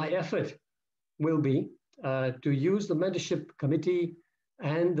my effort will be to use the mentorship committee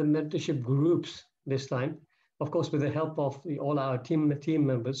and the mentorship groups this time, of course, with the help of all our team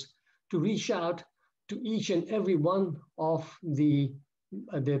members, to reach out to each and every one of the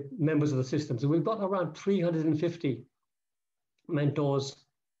members of the system. So we've got around 350 mentors,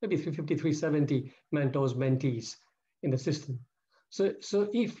 maybe 350, 370 mentors, mentees in the system. So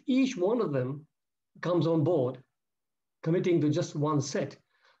if each one of them comes on board, committing to just one set,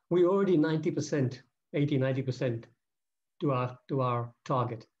 we're already 90%, 80, 90% to our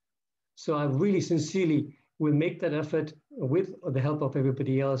target. So I really sincerely will make that effort with the help of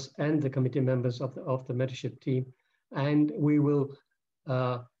everybody else and the committee members of the mentorship team. And we will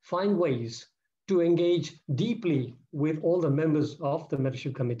find ways to engage deeply with all the members of the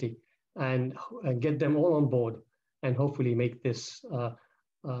mentorship committee and get them all on board, and hopefully make this a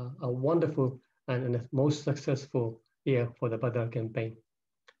wonderful and a most successful year for the Bhadra campaign.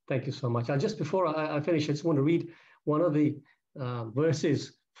 Thank you so much. Just before I finish, I just want to read one of the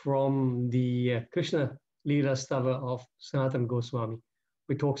verses from the Krishna Leela Stava of Sanatana Goswami,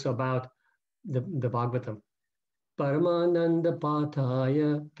 which talks about the Bhagavatam. Paramananda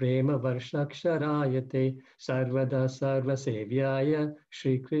Pathaya Prema Varshaksharayate Sarvada Sarva Sevyaya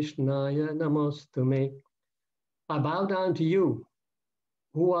Shri Krishnaya Namostume. I bow down to you,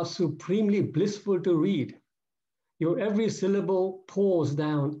 who are supremely blissful to read. Your every syllable pours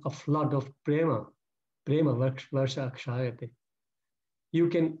down a flood of prema. Prema varsha kshayate. You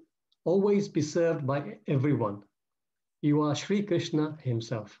can always be served by everyone. You are Sri Krishna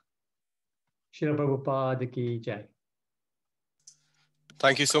himself. Srila Prabhupada ki jai.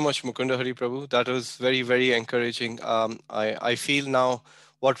 Thank you so much, Mukunda Hari Prabhu. That was very, very encouraging. I feel now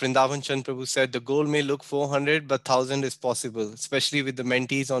what Vrindavan Chand Prabhu said, the goal may look 400, but 1,000 is possible, especially with the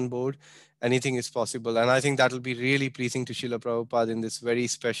mentees on board. Anything is possible. And I think that will be really pleasing to Srila Prabhupada in this very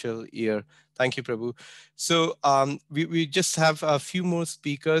special year. Thank you, Prabhu. So we just have a few more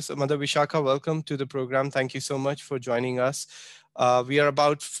speakers. Mother Vishakha, welcome to the program. Thank you so much for joining us. We are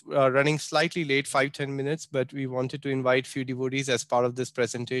about running slightly late, 5-10 minutes, but we wanted to invite few devotees as part of this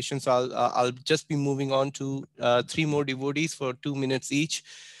presentation. So I'll just be moving on to 3 more devotees for 2 minutes each.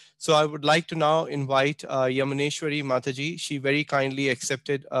 So I would like to now invite Yamuneshwari Mataji. She very kindly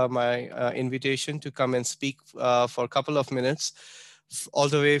accepted my invitation to come and speak for a couple of minutes all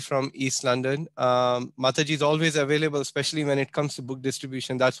the way from East London. Mataji is always available, especially when it comes to book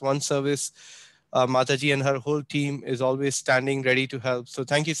distribution. That's one service Mataji and her whole team is always standing ready to help. So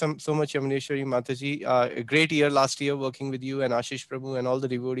thank you so much, Yamuneshwari Mataji. A great year last year working with you and Ashish Prabhu and all the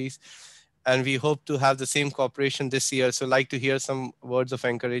devotees. And we hope to have the same cooperation this year. So like to hear some words of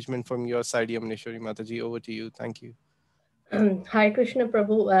encouragement from your side, Yamuneshwari Mataji. Over to you. Thank you. Hi, Krishna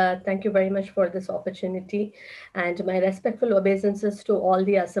Prabhu. Thank you very much for this opportunity, and my respectful obeisances to all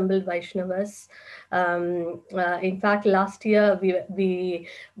the assembled Vaishnavas. In fact, last year we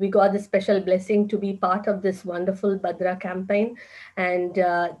got the special blessing to be part of this wonderful Bhadra campaign, and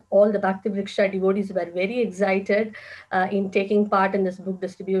all the Bhakti Vriksha devotees were very excited in taking part in this book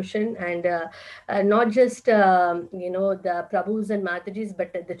distribution, and not just the Prabhus and Matajis,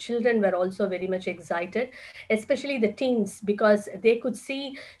 but the children were also very much excited, especially the teens, because they could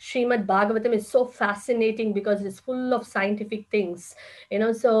see Srimad Bhagavatam is so fascinating because it's full of scientific things,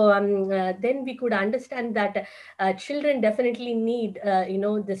 so then we could understand that children definitely need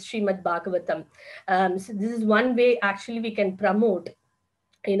this Srimad Bhagavatam. So this is one way actually we can promote,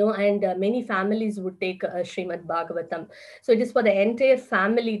 and many families would take Srimad Bhagavatam. So it is for the entire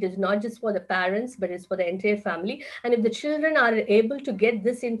family. It is not just for the parents, but it's for the entire family. And if the children are able to get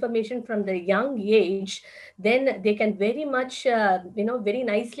this information from the young age, then they can very much, very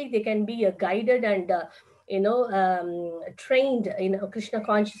nicely, they can be guided and trained in Krishna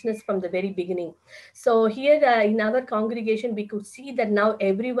consciousness from the very beginning. So here in our congregation, we could see that now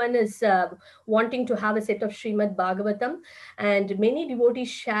everyone is wanting to have a set of Srimad Bhagavatam, and many devotees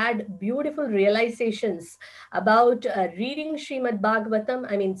shared beautiful realizations about reading Srimad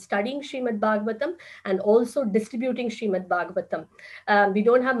Bhagavatam, studying Srimad Bhagavatam, and also distributing Srimad Bhagavatam. We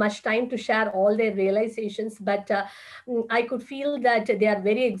don't have much time to share all their realizations, but I could feel that they are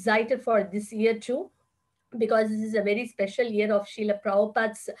very excited for this year too, because this is a very special year of Srila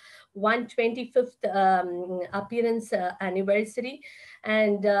Prabhupada's 125th appearance anniversary.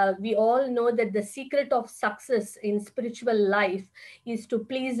 And we all know that the secret of success in spiritual life is to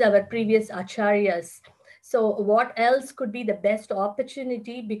please our previous acharyas. So what else could be the best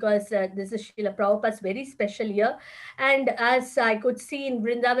opportunity, because this is Srila Prabhupada's very special year. And as I could see in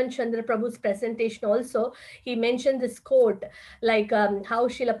Vrindavan Chandra Prabhu's presentation also, he mentioned this quote, like how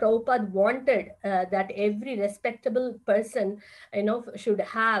Srila Prabhupada wanted that every respectable person, should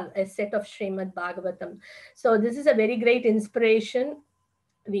have a set of Srimad Bhagavatam. So this is a very great inspiration.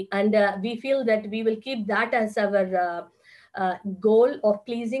 We feel that we will keep that as our goal of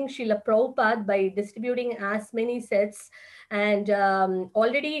pleasing Srila Prabhupada by distributing as many sets. And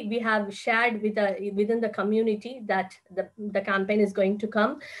already we have shared within the community that the campaign is going to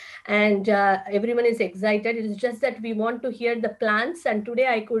come, and everyone is excited. It is just that we want to hear the plans, and today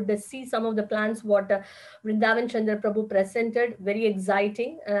I could see some of the plans what Vrindavan Chandra Prabhu presented. Very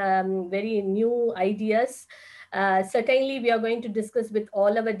exciting, very new ideas. Certainly we are going to discuss with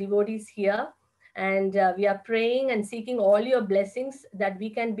all our devotees here, and we are praying and seeking all your blessings that we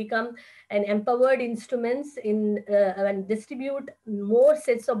can become an empowered instruments in and distribute more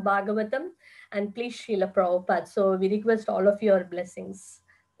sets of Bhagavatam and please Srila Prabhupada. So we request all of your blessings.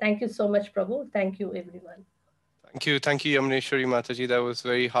 Thank you so much, Prabhu. Thank you, everyone. Thank you, Yamuneshwari Mataji. That was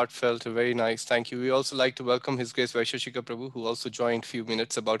very heartfelt, very nice. Thank you. We also like to welcome His Grace Vaisheshika Prabhu, who also joined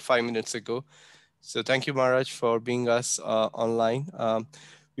about 5 minutes ago. So thank you, Maharaj, for being us online.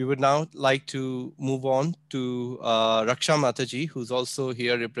 We would now like to move on to Raksha Mataji, who's also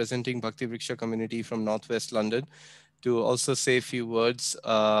here representing Bhakti Vriksha community from Northwest London, to also say a few words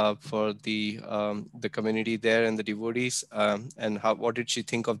for the community there and the devotees, and what did she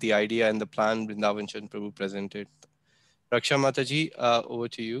think of the idea and the plan Vrindavan Chandra Prabhu presented. Raksha Mataji, over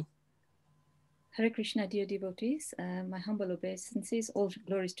to you. Hare Krishna, dear devotees. My humble obeisances, all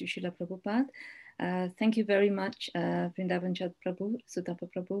glories to Srila Prabhupada. Thank you very much, Vrindavan Chand Prabhu, Sutapa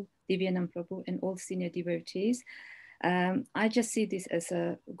Prabhu, Divyanam Prabhu, and all senior devotees. I just see this as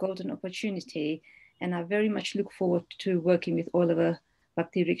a golden opportunity, and I very much look forward to working with all of our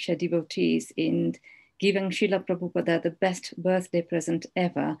Bhakti Riksha devotees in giving Srila Prabhupada the best birthday present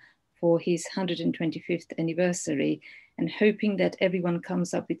ever for his 125th anniversary, and hoping that everyone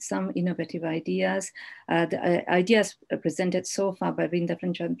comes up with some innovative ideas. The ideas presented so far by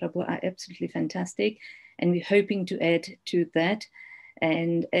Vrindavan Chand Prabhu are absolutely fantastic, and we're hoping to add to that.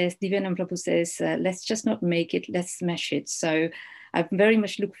 And as Divyanam Prabhu says, let's just not make it, let's smash it. So I very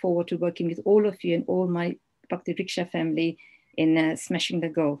much look forward to working with all of you and all my Bhakti Riksha family in smashing the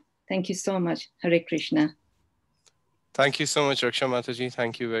goal. Thank you so much. Hare Krishna. Thank you so much, Raksha Mataji.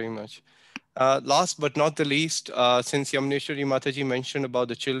 Thank you very much. Last but not the least, since Yamneshwari Mataji mentioned about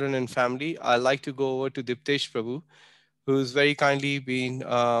the children and family, I'd like to go over to Diptesh Prabhu, who's very kindly been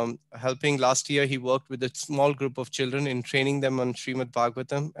helping. Last year, he worked with a small group of children in training them on Srimad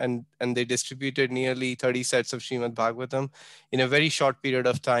Bhagavatam, and they distributed nearly 30 sets of Srimad Bhagavatam in a very short period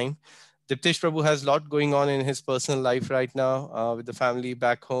of time. Diptesh Prabhu has a lot going on in his personal life right now with the family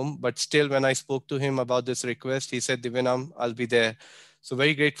back home. But still, when I spoke to him about this request, he said, Divinam, I'll be there. So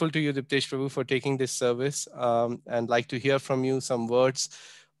very grateful to you, Diptesh Prabhu, for taking this service, and like to hear from you some words.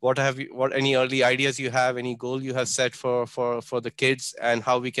 What any early ideas you have, any goal you have set for the kids, and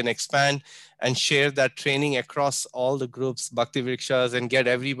how we can expand and share that training across all the groups, Bhakti Vrikshas, and get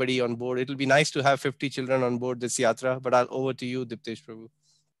everybody on board. It'll be nice to have 50 children on board this yatra, but over to you, Diptesh Prabhu.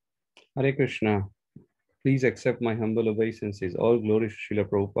 Hare Krishna. Please accept my humble obeisances. All glories to Srila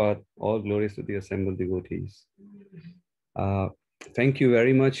Prabhupada. All glories to the assembled devotees. Thank you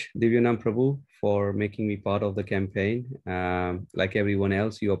very much, Divyanam Prabhu, for making me part of the campaign. Like everyone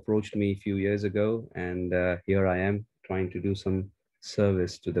else, you approached me a few years ago, and here I am trying to do some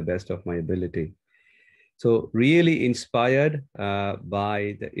service to the best of my ability. So really inspired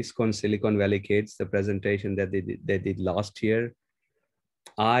by the ISKCON Silicon Valley Kids, the presentation that they did last year.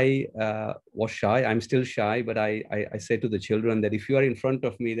 I was shy. I'm still shy, but I said to the children that if you are in front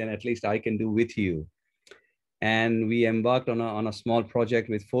of me, then at least I can do with you. And we embarked on a small project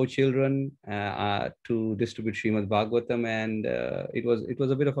with 4 children to distribute Srimad Bhagavatam, and it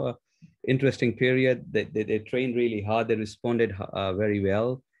was a bit of a interesting period. They trained really hard. They responded very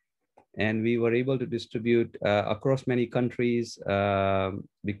well, and we were able to distribute across many countries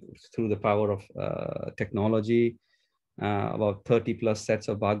through the power of technology. About 30 plus sets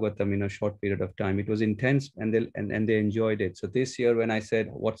of Bhagavatam in a short period of time. It was intense, and they enjoyed it. So this year, when I said,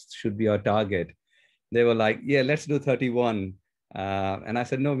 what should be our target? They were like, yeah, let's do 31. And I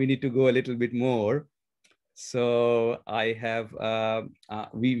said, no, we need to go a little bit more. So I have,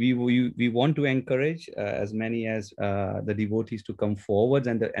 we want to encourage as many as the devotees to come forward,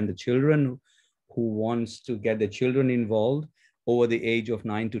 and the children who wants to get the children involved over the age of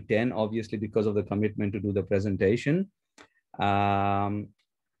 9 to 10, obviously because of the commitment to do the presentation.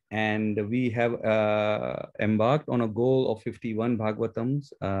 And we have embarked on a goal of 51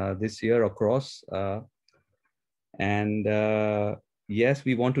 Bhagavatams this year across. Yes,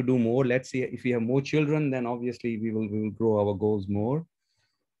 we want to do more. Let's see, if we have more children, then obviously we will grow our goals more.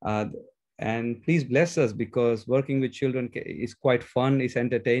 And please bless us, because working with children is quite fun, it's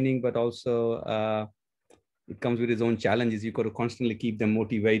entertaining, but also it comes with its own challenges. You've got to constantly keep them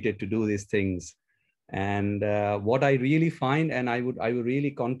motivated to do these things. And what I really find, and I would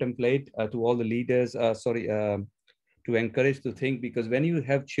really contemplate to all the leaders, to encourage to think, because when you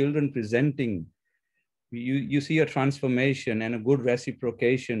have children presenting, you see a transformation and a good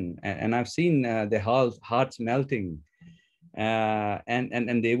reciprocation, and I've seen their hearts melting,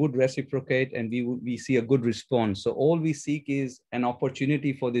 and they would reciprocate, and we see a good response. So all we seek is an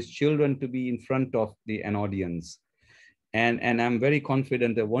opportunity for these children to be in front of an audience. And I'm very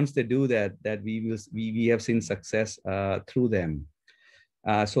confident that once they do that we have seen success through them.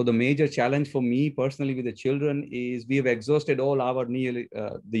 So the major challenge for me personally with the children is we have exhausted all our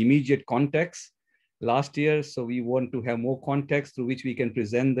the immediate context last year. So we want to have more context through which we can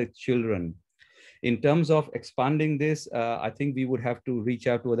present the children. In terms of expanding this, I think we would have to reach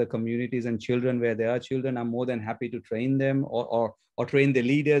out to other communities and children where there are children. I'm more than happy to train them or train the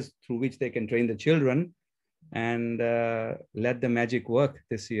leaders through which they can train the children. And let the magic work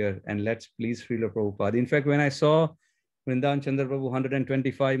this year, and let's please Srila Prabhupada. In fact, when I saw Vrindavan Chandra Prabhu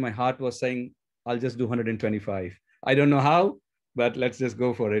 125, my heart was saying, I'll just do 125. I don't know how, but let's just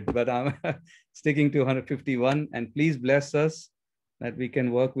go for it. But I'm sticking to 151, and please bless us that we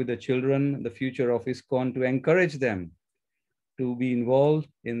can work with the children, the future of ISKCON, to encourage them to be involved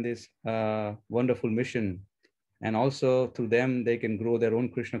in this wonderful mission. And also through them, they can grow their own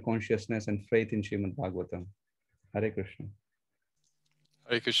Krishna consciousness and faith in Srimad Bhagavatam. Hare Krishna.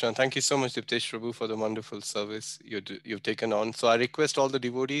 Hare Krishna. Thank you so much, Diptesh Prabhu, for the wonderful service you've taken on. So I request all the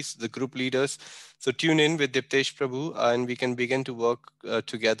devotees, the group leaders, so tune in with Diptesh Prabhu and we can begin to work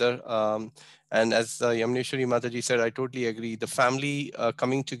together. And as Yamuneshwari Mataji said, I totally agree. The family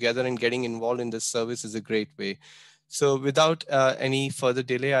coming together and getting involved in this service is a great way. So without any further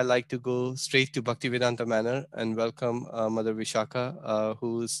delay, I'd like to go straight to Bhaktivedanta Manor and welcome Mother Vishakha,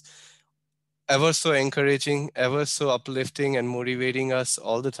 who's ever so encouraging, ever so uplifting and motivating us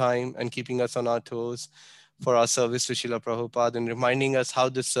all the time and keeping us on our toes for our service to Srila Prabhupada and reminding us how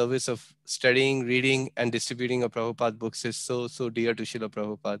the service of studying, reading, and distributing of Prabhupada books is so, so dear to Srila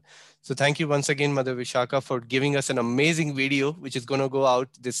Prabhupada. So thank you once again, Mother Vishakha, for giving us an amazing video, which is going to go out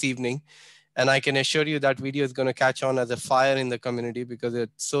this evening. And I can assure you that video is going to catch on as a fire in the community because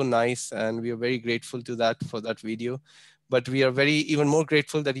it's so nice. And we are very grateful to that for that video. But we are even more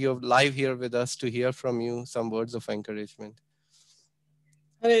grateful that you're live here with us to hear from you some words of encouragement.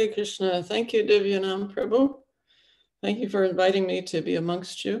 Hare Krishna. Thank you, Divyanam Prabhu. Thank you for inviting me to be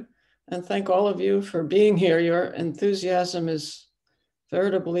amongst you. And thank all of you for being here. Your enthusiasm is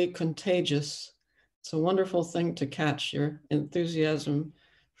veritably contagious. It's a wonderful thing to catch, your enthusiasm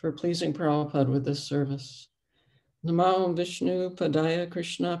for pleasing Prabhupada with this service. Namo Vishnu Padaya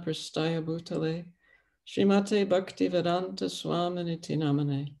Krishna Prastaya Bhutale Srimate Bhaktivedanta Swaminiti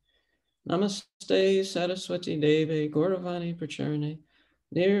Namane Namaste Saraswati Deve Gauravani Pracharane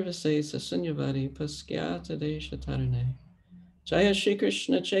Nirvasesa Sunyavadi Paskyata Desha Tarane Jaya Shri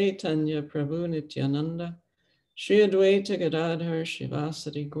Krishna Chaitanya Prabhu Nityananda Shri Advaita Gadadhar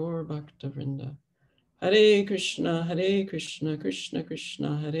Shivasati Gaur Bhakta Vrinda Hare Krishna Krishna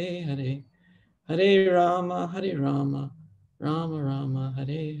Krishna Hare Hare Hare Rama Rama Rama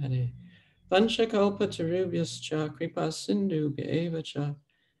Hare Hare Vanchakalpa Tarubhyascha Kripa Sindhu Bhyevacha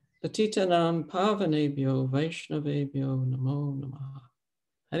Patitanam Pavanebhyo Vaishnavebhyo Namo Namaha.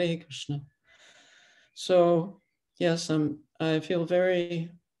 Hare Krishna. So yes, I feel very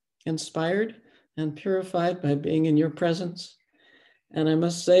inspired and purified by being in your presence. And I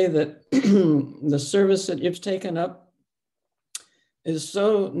must say that the service that you've taken up is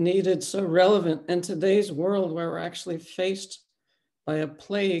so needed, so relevant in today's world where we're actually faced by a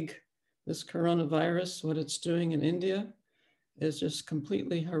plague. This coronavirus, what it's doing in India is just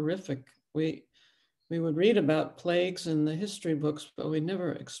completely horrific. We would read about plagues in the history books, but we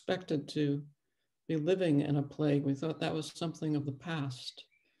never expected to be living in a plague. We thought that was something of the past.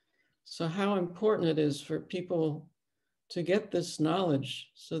 So how important it is for people to get this knowledge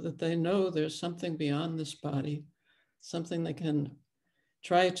so that they know there's something beyond this body, something they can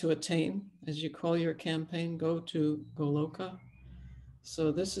try to attain, as you call your campaign, Go to Goloka.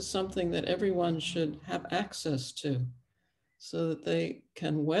 So this is something that everyone should have access to so that they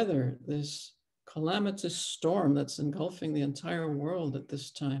can weather this calamitous storm that's engulfing the entire world at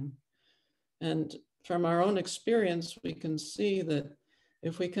this time. And from our own experience, we can see that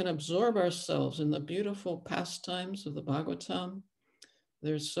if we can absorb ourselves in the beautiful pastimes of the Bhagavatam,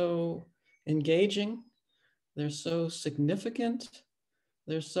 they're so engaging, they're so significant,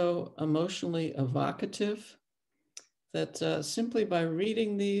 they're so emotionally evocative that simply by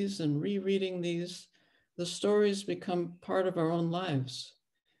reading these and rereading these, the stories become part of our own lives.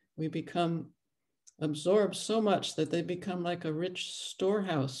 We become absorbed so much that they become like a rich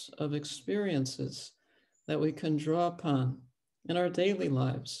storehouse of experiences that we can draw upon in our daily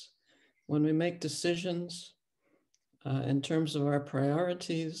lives when we make decisions in terms of our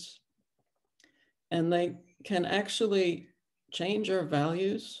priorities. And they can actually change our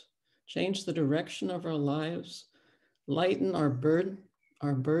values, change the direction of our lives, lighten our burden,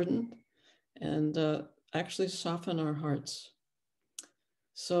 and actually soften our hearts.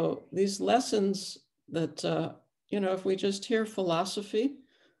 So these lessons that, if we just hear philosophy,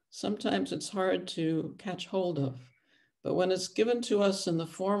 sometimes it's hard to catch hold of. But when it's given to us in the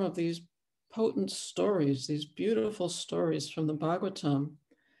form of these potent stories, these beautiful stories from the Bhagavatam,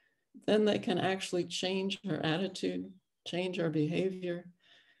 then they can actually change our attitude, change our behavior.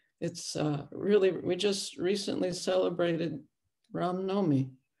 It's really, we just recently celebrated Ram Navami.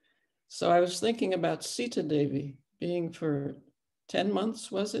 So I was thinking about Sita Devi being for 10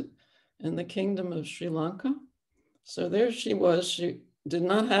 months, was it, in the kingdom of Sri Lanka. So there she was. She did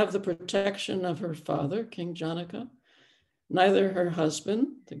not have the protection of her father, King Janaka, neither her husband,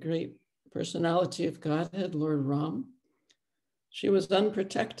 the great personality of Godhead, Lord Ram. She was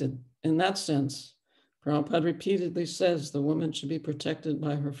unprotected in that sense. Prabhupada repeatedly says the woman should be protected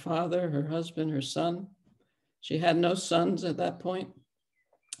by her father, her husband, her son. She had no sons at that point.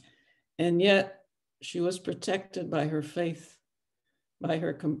 And yet she was protected by her faith, by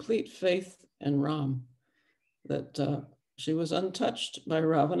her complete faith in Ram, that she was untouched by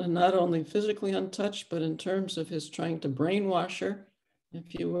Ravana, not only physically untouched, but in terms of his trying to brainwash her,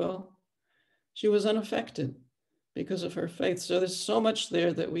 if you will. She was unaffected because of her faith. So there's so much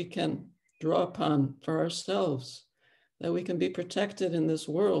there that we can draw upon for ourselves, that we can be protected in this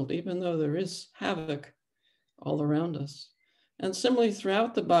world, even though there is havoc all around us. And similarly,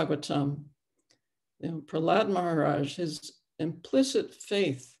 throughout the Bhagavatam, Prahlad Maharaj, his implicit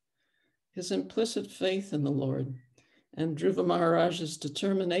faith in the Lord, and Dhruva Maharaj's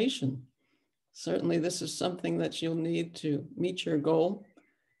determination. Certainly, this is something that you'll need to meet your goal,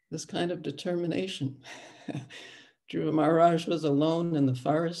 this kind of determination. Dhruva Maharaj was alone in the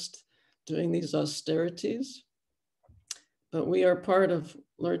forest doing these austerities, but we are part of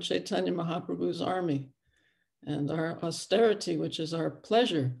Lord Chaitanya Mahaprabhu's army, and our austerity, which is our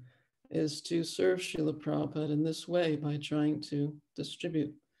pleasure, is to serve Srila Prabhupada in this way by trying to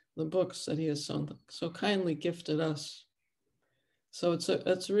distribute the books that he has so kindly gifted us. So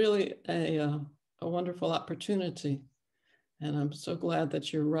it's really a wonderful opportunity, and I'm so glad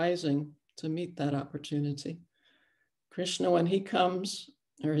that you're rising to meet that opportunity. Krishna, when he comes,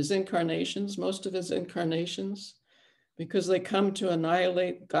 or his incarnations, most of his incarnations, because they come to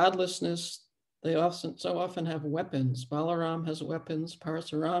annihilate godlessness, they so often have weapons. Balaram has weapons,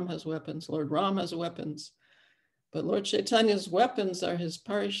 Parasuram has weapons, Lord Ram has weapons. But Lord Chaitanya's weapons are his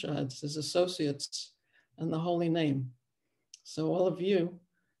parishads, his associates, and the holy name. So all of you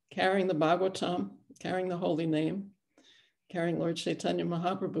carrying the Bhagavatam, carrying the holy name, carrying Lord Chaitanya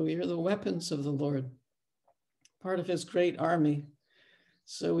Mahaprabhu, you're the weapons of the Lord, part of his great army.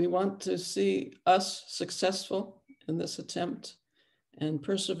 So we want to see us successful in this attempt, and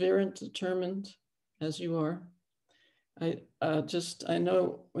perseverant, determined as you are. I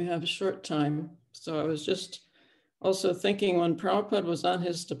know we have a short time, so I was just also thinking when Prabhupada was on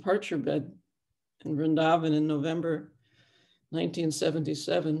his departure bed in Vrindavan in November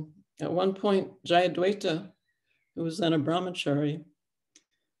 1977, at one point Jayadvaita, who was then a brahmachari,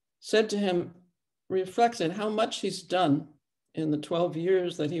 said to him, reflected how much he's done in the 12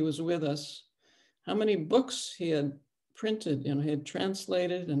 years that he was with us, how many books he had printed, he had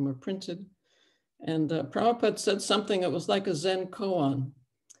translated and were printed. And Prabhupada said something that was like a Zen koan.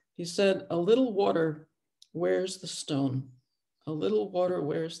 He said, a little water wears the stone. A little water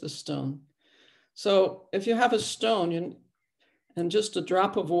wears the stone. So if you have a stone and just a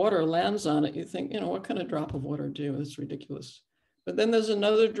drop of water lands on it, you think, what can a drop of water do? It's ridiculous. But then there's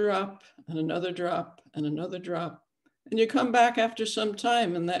another drop and another drop and another drop. And you come back after some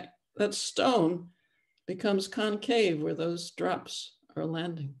time and that stone becomes concave where those drops are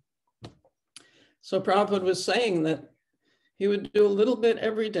landing. So Prabhupada was saying that he would do a little bit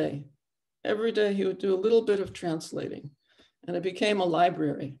every day. Every day he would do a little bit of translating, and it became a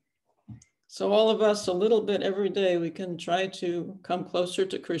library. So all of us, a little bit every day, we can try to come closer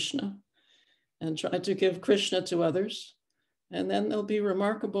to Krishna and try to give Krishna to others. And then there'll be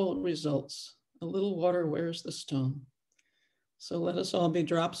remarkable results. A little water wears the stone. So let us all be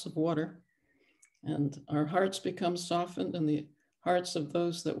drops of water, and our hearts become softened, and the hearts of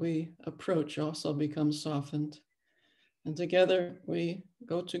those that we approach also become softened. And together we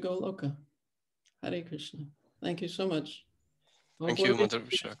go to Goloka. Hare Krishna. Thank you so much. Thank you, Mother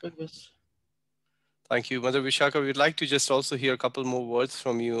Vishaka. Thank you, Mother Vishaka. We'd like to just also hear a couple more words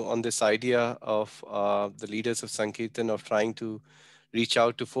from you on this idea of the leaders of Sankirtan of trying to reach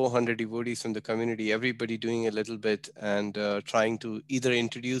out to 400 devotees from the community, everybody doing a little bit and trying to either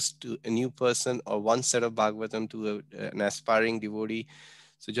introduce to a new person or one set of Bhagavatam to an aspiring devotee.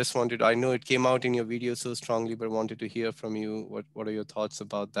 So just wanted, I know it came out in your video so strongly, but wanted to hear from you. What are your thoughts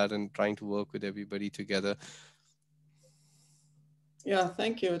about that and trying to work with everybody together? Yeah,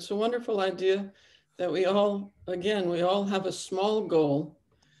 thank you. It's a wonderful idea that we all have a small goal.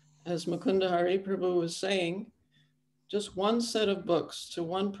 As Mukunda Hari Prabhu was saying, just one set of books to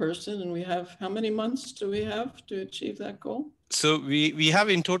one person. And we have, how many months do we have to achieve that goal? So we have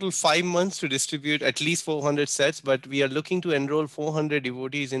in total 5 months to distribute at least 400 sets, but we are looking to enroll 400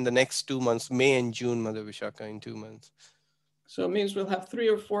 devotees in the next 2 months, May and June, Mother Vishaka, in 2 months. So it means we'll have 3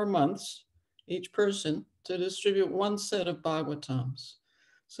 or 4 months, each person, to distribute one set of Bhagavatams.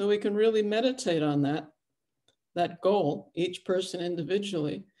 So we can really meditate on that goal, each person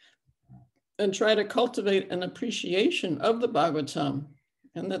individually, and try to cultivate an appreciation of the Bhagavatam.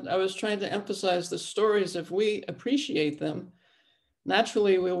 And that I was trying to emphasize the stories, if we appreciate them,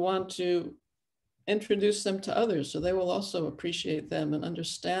 naturally we'll want to introduce them to others so they will also appreciate them and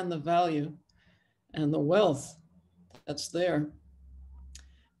understand the value and the wealth that's there.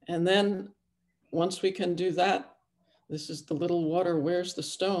 And then once we can do that, this is the little water wears the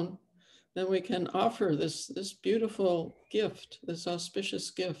stone, then we can offer this beautiful gift, this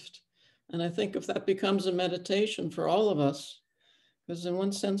auspicious gift. And I think if that becomes a meditation for all of us, because in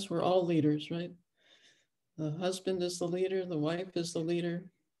one sense, we're all leaders, right? The husband is the leader, the wife is the leader.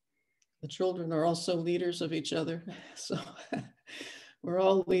 The children are also leaders of each other. So we're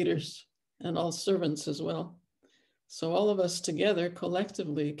all leaders and all servants as well. So all of us together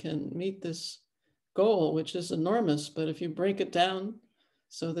collectively can meet this goal, which is enormous. But if you break it down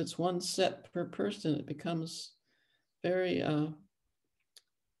so that's one set per person, it becomes very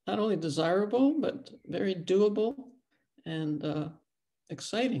not only desirable, but very doable and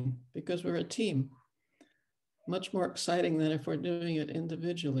exciting, because we're a team. Much more exciting than if we're doing it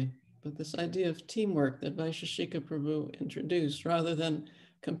individually. But this idea of teamwork that Vaisheshika Prabhu introduced, rather than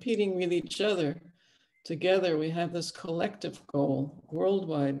competing with each other, together we have this collective goal,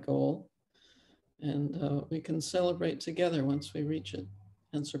 worldwide goal, and we can celebrate together once we reach it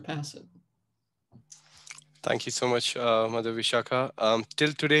and surpass it. Thank you so much, Mother Vishaka.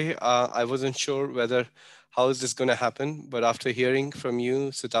 Till today, I wasn't sure how is this going to happen, but after hearing from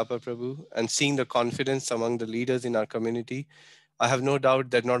you, Sutapa Prabhu, and seeing the confidence among the leaders in our community, I have no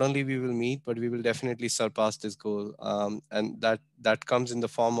doubt that not only we will meet, but we will definitely surpass this goal. And that comes in the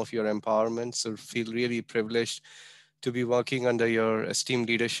form of your empowerment. So feel really privileged to be working under your esteemed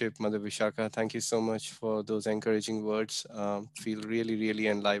leadership, Mother Vishaka. Thank you so much for those encouraging words. Feel really, really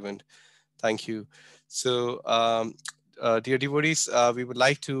enlivened. Thank you. So, dear devotees, we would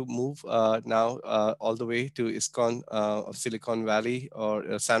like to move now all the way to ISKCON of Silicon Valley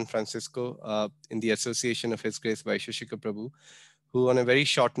or San Francisco in the association of His Grace Vaisheshika Prabhu, who on a very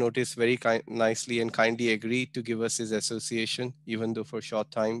short notice, very nicely and kindly agreed to give us his association, even though for a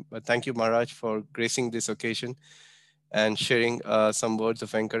short time. But thank you, Maharaj, for gracing this occasion and sharing some words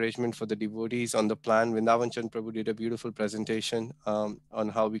of encouragement for the devotees on the plan. Vrindavan Chand Prabhu did a beautiful presentation on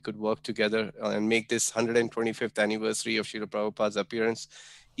how we could work together and make this 125th anniversary of Srila Prabhupada's appearance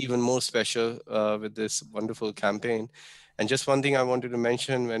even more special with this wonderful campaign. And just one thing I wanted to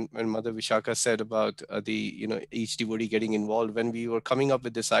mention when Mother Vishaka said about each devotee getting involved, when we were coming up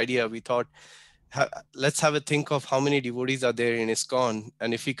with this idea, we thought, let's have a think of how many devotees are there in ISKCON,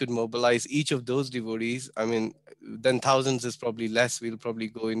 and if we could mobilize each of those devotees, I mean, then thousands is probably less. We'll probably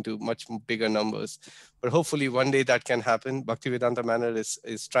go into much bigger numbers, but hopefully one day that can happen. Bhaktivedanta Manor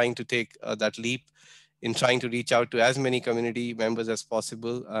is trying to take that leap in trying to reach out to as many community members as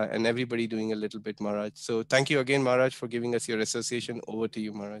possible, and everybody doing a little bit, Maharaj. So thank you again, Maharaj, for giving us your association. Over to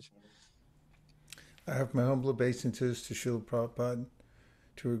you, Maharaj. I have my humble obeisances to Srila Prabhupada,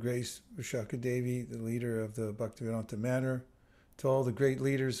 to Her Grace Vishaka Devi, the leader of the Bhaktivedanta Manor, to all the great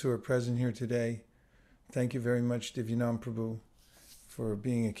leaders who are present here today. Thank you very much, Divyanam Prabhu, for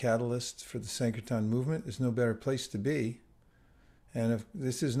being a catalyst for the Sankirtan movement. There's no better place to be. And if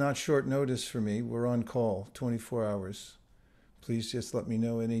this is not short notice for me, we're on call 24 hours. Please just let me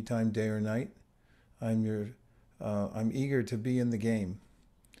know anytime, day or night. I'm eager to be in the game,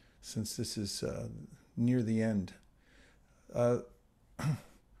 since this is near the end. I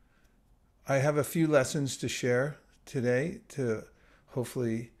have a few lessons to share today to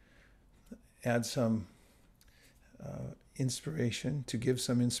hopefully add some inspiration, to give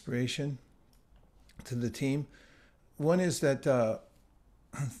some inspiration to the team. One is that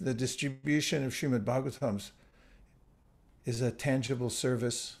the distribution of Srimad Bhagavatams is a tangible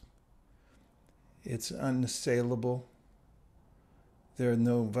service. It's unassailable. There are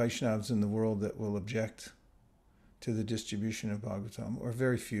no Vaishnavas in the world that will object to the distribution of Bhagavatam, or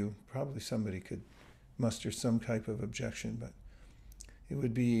very few. Probably somebody could muster some type of objection, but it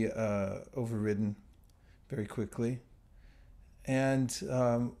would be overridden very quickly. And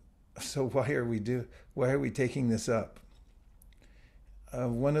so why are we taking this up?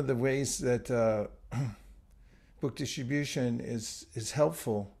 One of the ways that book distribution is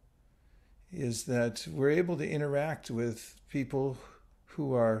helpful is that we're able to interact with people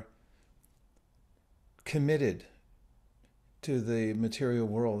who are committed to the material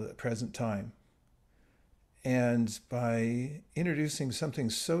world at the present time. And by introducing something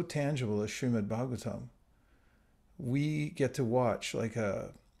so tangible as Srimad Bhagavatam, we get to watch like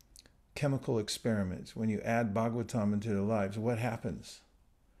a chemical experiment. When you add Bhagavatam into their lives, what happens?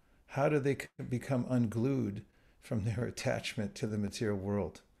 How do they become unglued from their attachment to the material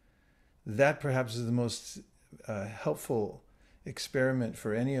world? That perhaps is the most helpful experiment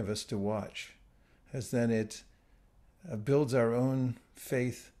for any of us to watch, as then it builds our own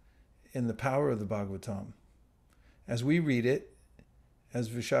faith in the power of the Bhagavatam. As we read it, as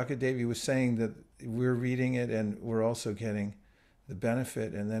Vishaka Devi was saying, that we're reading it and we're also getting the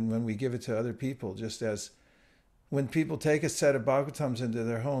benefit. And then when we give it to other people, just as when people take a set of Bhagavatams into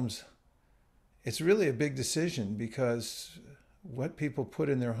their homes, it's really a big decision, because what people put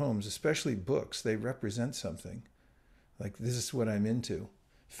in their homes, especially books, they represent something. Like, this is what I'm into. In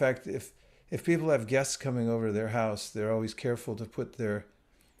fact, if people have guests coming over to their house, they're always careful to put their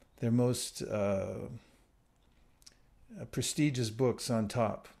most prestigious books on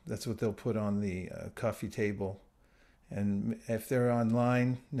top. That's what they'll put on the coffee table. And if they're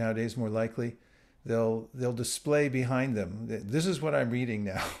online nowadays, more likely, they'll display behind them, this is what I'm reading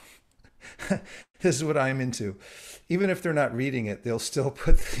now. This is what I'm into. Even if they're not reading it, they'll still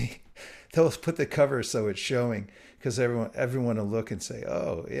put the cover so it's showing, because everyone will look and say,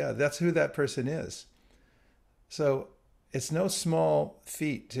 oh yeah, that's who that person is. So it's no small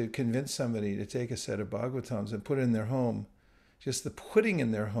feat to convince somebody to take a set of Bhagavatams and put it in their home. Just the putting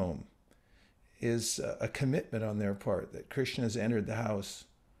in their home is a commitment on their part that Krishna has entered the house.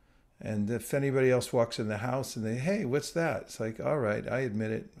 And if anybody else walks in the house and they, hey, what's that? It's like, all right, I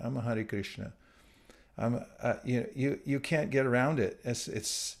admit it. I'm a Hare Krishna. You can't get around it.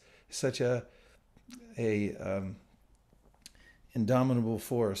 It's such a indomitable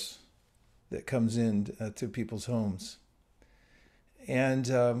force that comes in to people's homes.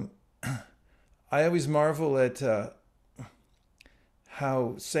 And I always marvel at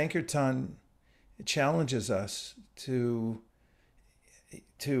how Sankirtan challenges us to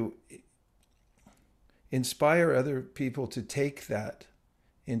inspire other people to take that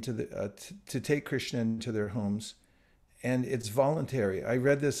into the to take Krishna into their homes, and it's voluntary. I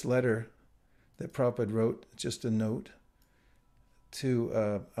read this letter that Prabhupada wrote, just a note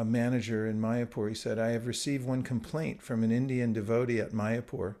to a manager in Mayapur. He said, I have received one complaint from an Indian devotee at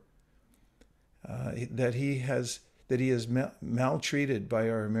Mayapur that he is maltreated by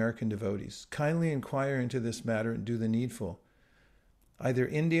our American devotees. Kindly inquire into this matter and do the needful. Either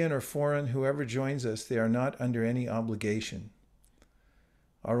Indian or foreign, whoever joins us, they are not under any obligation.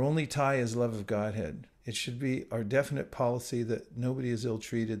 Our only tie is love of Godhead. It should be our definite policy that nobody is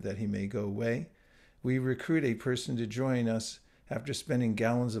ill-treated, that he may go away. We recruit a person to join us after spending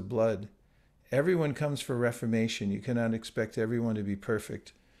gallons of blood. Everyone comes for reformation. You cannot expect everyone to be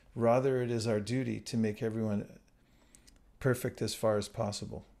perfect. Rather, it is our duty to make everyone perfect as far as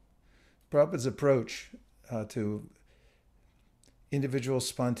possible. Prabhupada's approach to individual,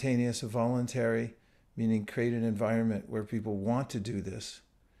 spontaneous, voluntary, meaning create an environment where people want to do this,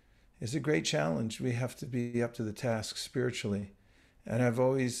 is a great challenge. We have to be up to the task spiritually. And I've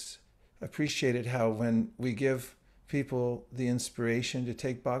always appreciated how when we give people the inspiration to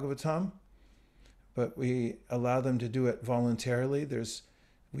take Bhagavatam, but we allow them to do it voluntarily,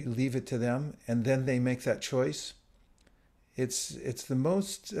 we leave it to them, and then they make that choice. It's the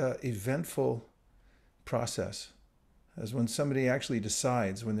most eventful process, as when somebody actually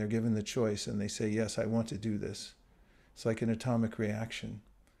decides, when they're given the choice and they say, yes, I want to do this. It's like an atomic reaction.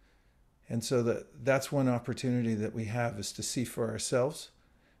 And so that's one opportunity that we have, is to see for ourselves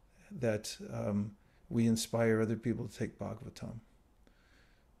that we inspire other people to take Bhagavatam.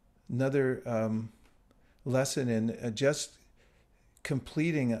 Another lesson in just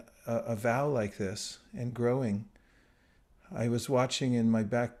completing a vow like this and growing. I was watching in my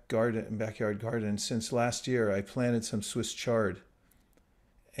backyard garden. Since last year, I planted some Swiss chard.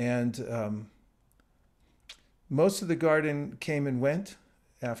 And most of the garden came and went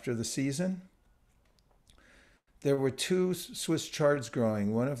after the season. There were 2 Swiss chards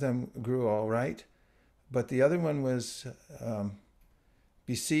growing. One of them grew all right, but the other one was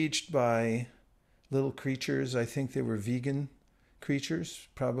besieged by little creatures. I think they were vegan creatures,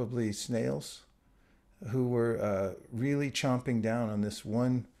 probably snails, who were really chomping down on this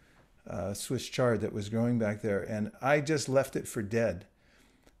one Swiss chard that was growing back there. And I just left it for dead.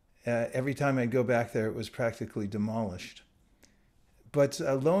 Every time I'd go back there, it was practically demolished. But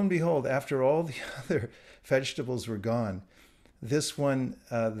lo and behold, after all the other vegetables were gone, this one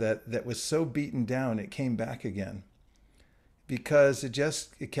that was so beaten down, it came back again. Because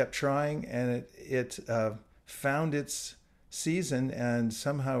it kept trying, and it found its season, and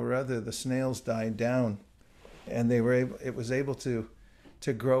somehow or other the snails died down, and it was able to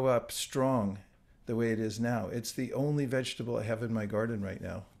grow up strong the way it is now. It's the only vegetable I have in my garden right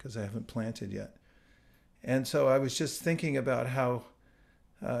now, because I haven't planted yet. And so I was just thinking about how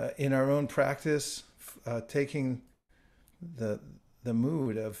in our own practice, taking the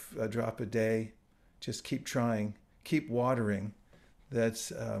mood of a drop a day, just keep trying, keep watering.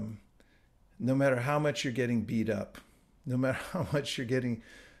 That's no matter how much you're getting beat up, no matter how much you're getting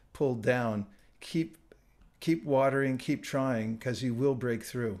pulled down, keep keep watering, keep trying, because you will break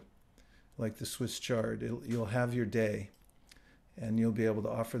through. Like the Swiss chard, you'll have your day, and you'll be able to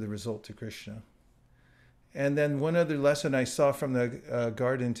offer the result to Krishna. And then one other lesson I saw from the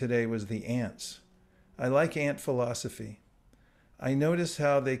garden today was the ants. I like ant philosophy. I notice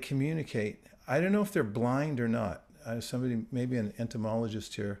how they communicate. I don't know if they're blind or not. Somebody, maybe an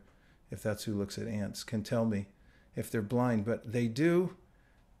entomologist here, if that's who looks at ants, can tell me if they're blind. But they do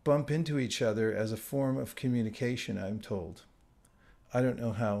bump into each other as a form of communication, I'm told. I don't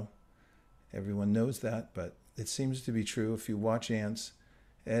know how everyone knows that, but it seems to be true. If you watch ants,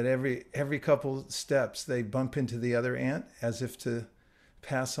 at every couple steps, they bump into the other ant as if to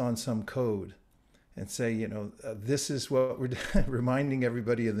pass on some code and say, you know, this is what we're reminding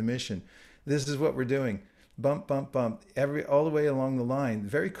everybody of the mission. This is what we're doing. Bump, bump, bump, all the way along the line,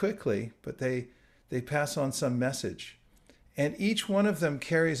 very quickly, but they pass on some message. And each one of them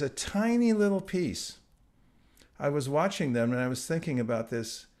carries a tiny little piece. I was watching them and I was thinking about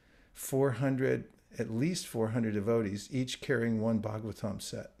this 400, at least 400 devotees, each carrying one Bhagavatam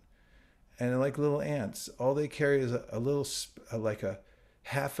set. And like little ants, all they carry is a little, like a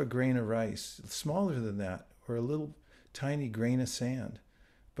half a grain of rice, smaller than that, or a little tiny grain of sand.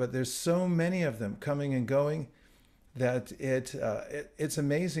 But there's so many of them coming and going that it's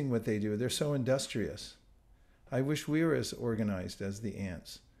amazing what they do. They're so industrious. I wish we were as organized as the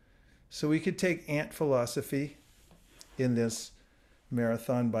ants. So we could take ant philosophy in this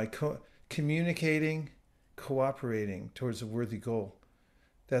marathon by communicating, cooperating towards a worthy goal.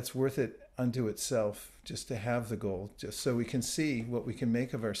 That's worth it unto itself, just to have the goal, just so we can see what we can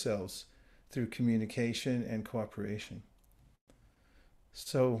make of ourselves through communication and cooperation.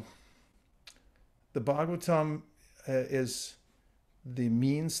 So the Bhagavatam is the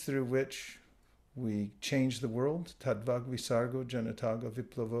means through which we change the world. Tadvag visargo janataga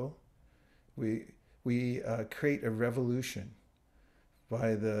viplavo. We create a revolution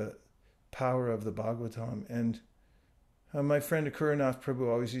by the power of the Bhagavatam. And my friend Akuranath Prabhu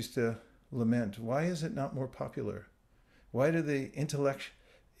always used to lament, why is it not more popular? Why do the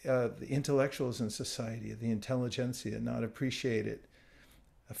intellectuals in society, the intelligentsia, not appreciate it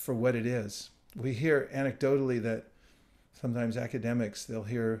for what it is? We hear anecdotally that sometimes academics, they'll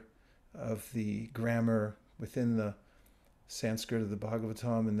hear of the grammar within the Sanskrit of the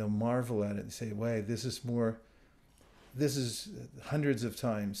Bhagavatam, and they'll marvel at it and say, "Wait, this is hundreds of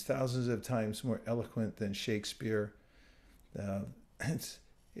times, thousands of times more eloquent than Shakespeare.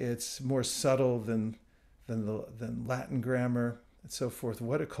 It's more subtle than Latin grammar, and so forth."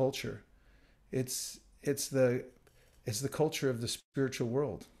 What a culture! It's the culture of the spiritual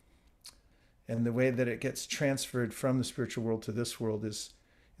world, and the way that it gets transferred from the spiritual world to this world is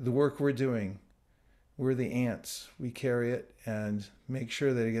the work we're doing. We're the ants. We carry it and make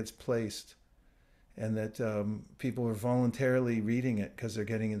sure that it gets placed, and that people are voluntarily reading it because they're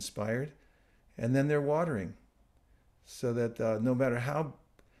getting inspired, and then they're watering, so that no matter how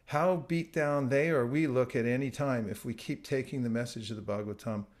beat down they or we look at any time, if we keep taking the message of the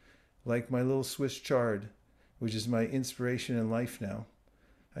Bhagavatam, like my little Swiss chard, which is my inspiration in life now,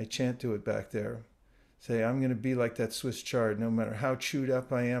 I chant to it back there. Say, I'm going to be like that Swiss chard. No matter how chewed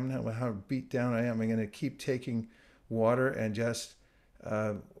up I am, no matter how beat down I am, I'm going to keep taking water and just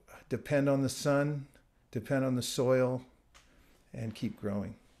depend on the sun, depend on the soil, and keep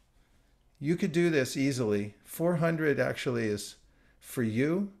growing. You could do this easily. 400 actually is for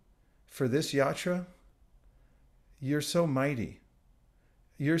you, for this yatra. You're so mighty.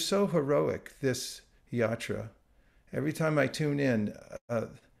 You're so heroic, this yatra. Every time I tune in,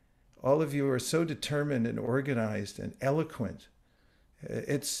 all of you are so determined and organized and eloquent.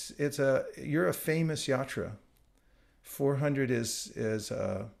 You're a famous yatra. 400 is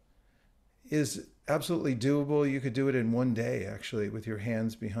absolutely doable. You could do it in one day, actually, with your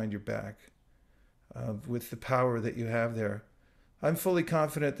hands behind your back, with the power that you have there. I'm fully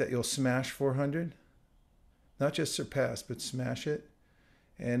confident that you'll smash 400, not just surpass, but smash it.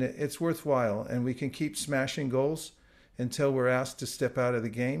 And it's worthwhile. And we can keep smashing goals until we're asked to step out of the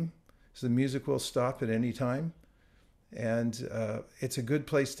game. So the music will stop at any time. And it's a good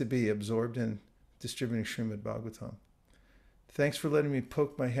place to be, absorbed in distributing Srimad Bhagavatam. Thanks for letting me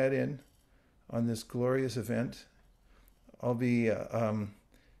poke my head in on this glorious event. I'll be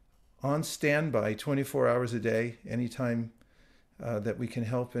on standby 24 hours a day, anytime that we can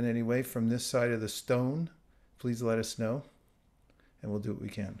help in any way from this side of the stone. Please let us know, and we'll do what we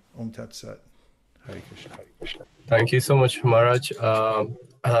can. Om Tat Sat. Hare Krishna. Hare Krishna. Thank you so much, Maharaj.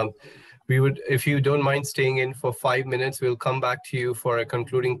 We would, if you don't mind staying in for 5 minutes, we'll come back to you for a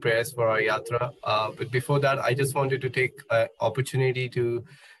concluding prayers for our yatra. But before that, I just wanted to take an opportunity to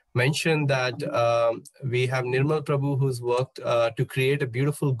mention that we have Nirmal Prabhu, who's worked to create a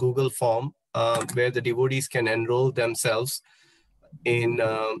beautiful Google form where the devotees can enroll themselves in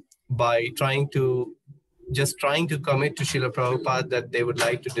by trying to commit to Srila Prabhupada that they would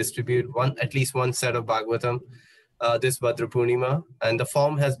like to distribute at least one set of Bhagavatam this Bhadra Purnima. And the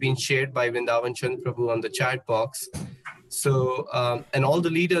form has been shared by Vrindavan Chand Prabhu on the chat box. So, and all the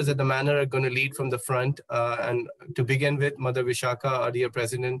leaders at the manor are going to lead from the front. And to begin with, Mother Vishaka, our dear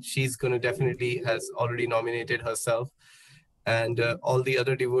president, she's going to definitely has already nominated herself. And all the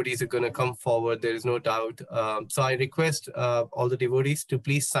other devotees are going to come forward. There is no doubt. So I request all the devotees to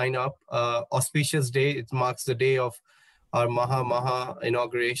please sign up. Auspicious day. It marks the day of our Maha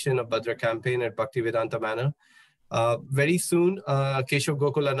inauguration of Bhadra Campaign at Bhaktivedanta Manor. Very soon, Keshav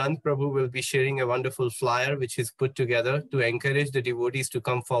Gokulanand Prabhu will be sharing a wonderful flyer which is put together to encourage the devotees to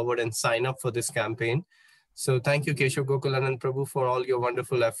come forward and sign up for this campaign. So thank you, Keshav Gokulanand Prabhu, for all your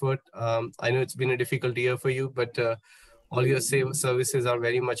wonderful effort. I know it's been a difficult year for you, but all your services are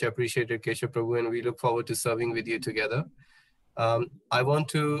very much appreciated, Keshav Prabhu, and we look forward to serving with you together. I want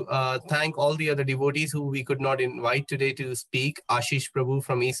to thank all the other devotees who we could not invite today to speak. Ashish Prabhu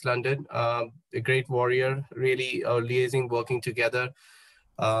from East London, a great warrior, really liaising, working together.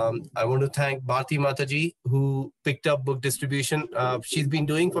 I want to thank Bharti Mataji, who picked up book distribution. She's been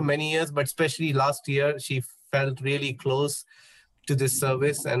doing for many years, but especially last year, she felt really close to this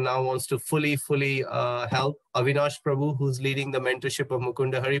service and now wants to fully help. Avinash Prabhu, who's leading the mentorship of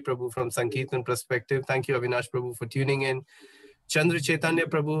Mukunda Hari Prabhu from Sankirtan perspective. Thank you, Avinash Prabhu, for tuning in. Chandra Chaitanya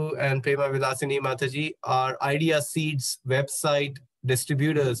Prabhu and Prema Vilasini Mataji are Idea Seeds website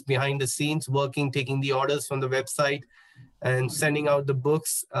distributors behind the scenes, working, taking the orders from the website and sending out the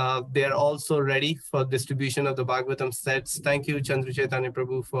books. They are also ready for distribution of the Bhagavatam sets. Thank you, Chandra Chaitanya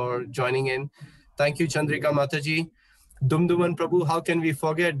Prabhu, for joining in. Thank you, Chandrika Mataji. Dumduman Prabhu, how can we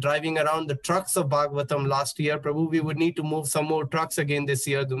forget driving around the trucks of Bhagavatam last year? Prabhu, we would need to move some more trucks again this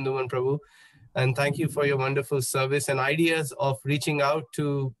year, Dumduman Prabhu. And thank you for your wonderful service and ideas of reaching out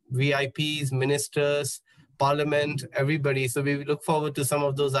to VIPs, ministers, parliament, everybody. So we look forward to some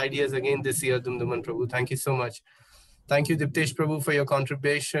of those ideas again this year, Dumduman Prabhu. Thank you so much. Thank you, Diptesh Prabhu, for your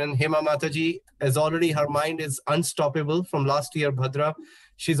contribution. Hema Mataji, as already her mind is unstoppable from last year, Bhadra.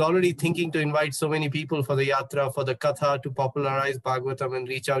 She's already thinking to invite so many people for the yatra, for the katha, to popularize Bhagavatam and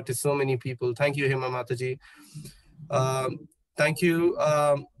reach out to so many people. Thank you, Hema Mataji. Thank you.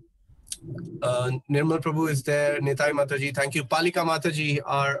 Nirmal Prabhu is there. Nitai Mataji. Thank you. Palika Mataji,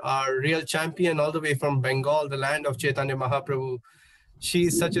 our real champion all the way from Bengal, the land of Chaitanya Mahaprabhu. She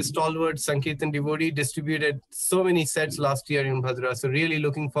is such a stalwart Sankirtan devotee, distributed so many sets last year in Bhadra. So really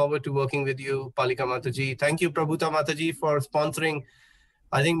looking forward to working with you, Palika Mataji. Thank you, Prabhuta Mataji, for sponsoring,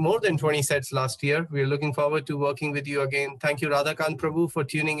 I think, more than 20 sets last year. We're looking forward to working with you again. Thank you, Radhakant Prabhu, for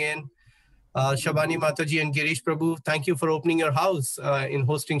tuning in. Shabani Mataji and Girish Prabhu, thank you for opening your house in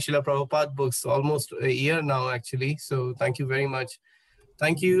hosting Srila Prabhupada books, almost a year now, actually. So thank you very much.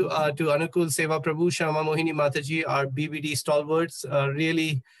 Thank you to Anukul Seva Prabhu, Shama Mohini Mataji, our BBD stalwarts,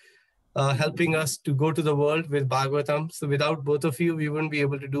 really helping us to go to the world with Bhagavatam. So without both of you, we wouldn't be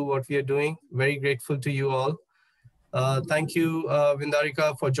able to do what we are doing. Very grateful to you all. Thank you,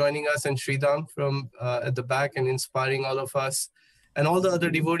 Vindarika, for joining us, and Sridham from at the back and inspiring all of us. And all the other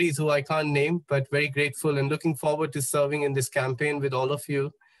devotees who I can't name, but very grateful and looking forward to serving in this campaign with all of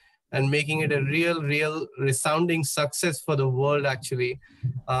you and making it a real resounding success for the world, actually.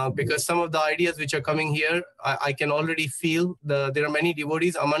 Because some of the ideas which are coming here, I can already feel there are many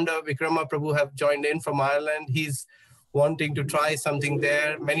devotees. Amanda Vikrama Prabhu have joined in from Ireland. He's wanting to try something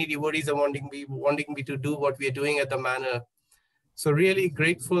there. Many devotees are wanting me to do what we are doing at the manor. So really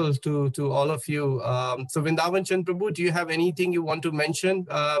grateful to all of you. So Vrindavan Chand Prabhu, do you have anything you want to mention,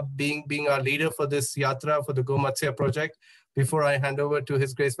 being our leader for this yatra, for the Go Matsya project, before I hand over to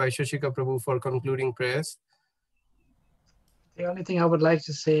His Grace Vaisheshika Prabhu for concluding prayers? The only thing I would like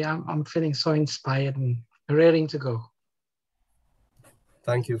to say, I'm feeling so inspired and raring to go.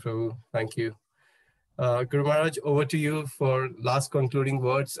 Thank you, Prabhu. Thank you. Guru Maharaj, over to you for last concluding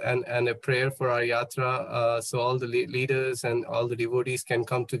words and a prayer for our yatra. So all the leaders and all the devotees can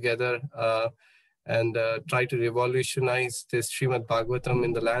come together and try to revolutionize this Srimad Bhagavatam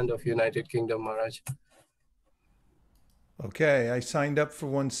in the land of United Kingdom, Maharaj. Okay, I signed up for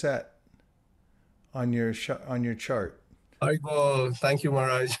one set on your chart. Haribol, thank you,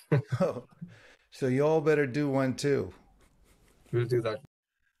 Maharaj. Oh, so you all better do one too. We'll do that.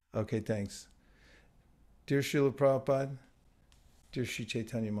 Okay, thanks. Dear Srila Prabhupada, dear Sri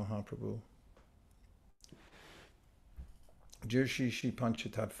Chaitanya Mahaprabhu, dear Sri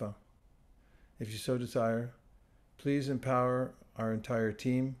Panchatattva, if you so desire, please empower our entire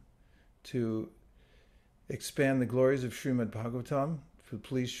team to expand the glories of Srimad Bhagavatam, to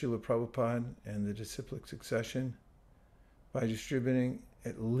please Srila Prabhupada and the disciplic succession by distributing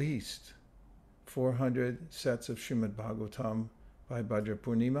at least 400 sets of Srimad Bhagavatam by Bhadra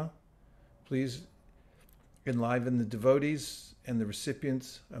Purnima. Please enliven the devotees and the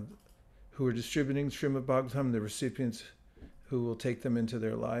recipients who are distributing Srimad Bhagavatam, the recipients who will take them into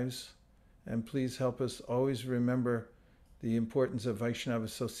their lives. And please help us always remember the importance of Vaishnava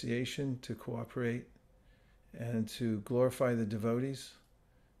association, to cooperate and to glorify the devotees,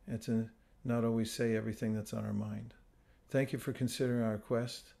 and to not always say everything that's on our mind. Thank you for considering our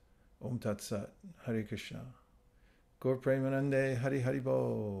request. Om Tat Sat. Hare Krishna. Gaur Premanande. Hari Hari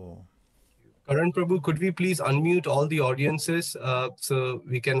Bo. Karan Prabhu, could we please unmute all the audiences so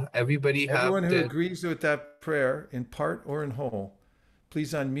we can, everybody have... Everyone who agrees with that prayer, in part or in whole,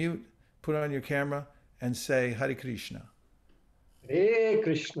 please unmute, put on your camera, and say Hare Krishna. Hare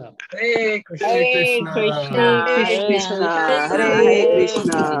Krishna. Hare Krishna. Hare Krishna. Hare Krishna. Hare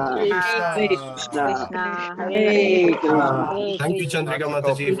Krishna. Hare Krishna. Hare Krishna. Thank you, Chandrika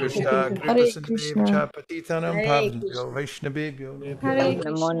Mataji, for sharing. Hare Krishna. Patitanam Pavanabhyo Vaishnavebhyo.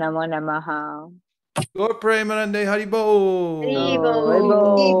 Namo Namo Namaha. Gaur Premanande Hari Bo.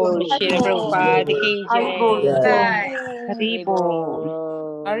 Haribo. Shri Prabhupada ki jai. Haribo.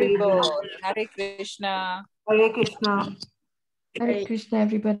 Haribo. Hare Krishna. Hare Krishna. Hare Krishna,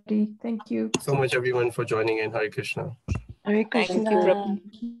 everybody. Thank you So much, everyone, for joining in. Hare Krishna. Hare Krishna. Krishna.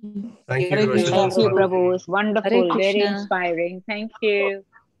 Thank you, Thank you, Prabhu. Prabhu. It's wonderful. Very inspiring. Thank you.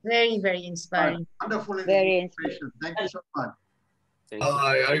 Very, very inspiring. Wonderful Very inspiration. Thank you so much.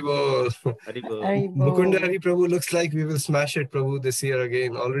 Hi, Haribo. Mukunda Hari Prabhu, looks like we will smash it, Prabhu, this year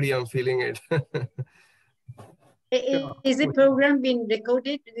again. Already I'm feeling it. Is the program being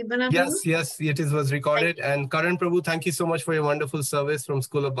recorded? Yes, it was recorded. And Karan Prabhu, thank you so much for your wonderful service from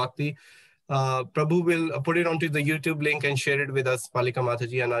School of Bhakti. Prabhu will put it onto the YouTube link and share it with us, Palika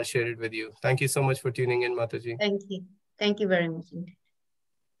Mataji, and I'll share it with you. Thank you so much for tuning in, Mataji. Thank you. Thank you very much.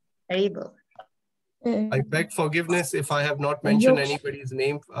 Haribo. I beg forgiveness if I have not mentioned anybody's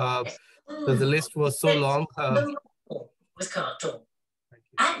name. The list was so long.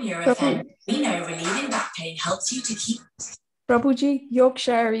 At Nurofen, we know relieving back pain helps you to keep... Prabhuji,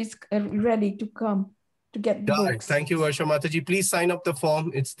 Yorkshire is ready to come to get the books. Thank you, Varsha Mataji. Please sign up the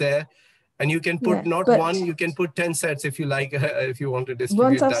form. It's there. And you can put one, you can put 10 sets if you like, if you want to distribute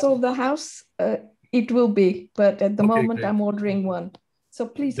once I've that. sold the house, it will be. But at the moment, great. I'm ordering one. So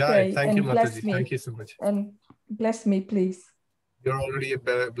please pray and bless me. Thank you so much. And bless me, please. You're already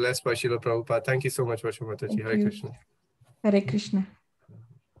blessed by Srila Prabhupada. Thank you so much, Varsha Mataji. Hare Krishna. Hare Krishna.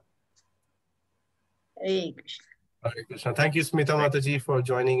 Hare Krishna. Hare Krishna. Thank you, Smita Mataji, for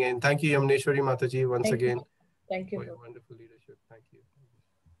joining in. Thank you, Yamneshwari Mataji, once again. Thank you. For your wonderful leadership. Thank you.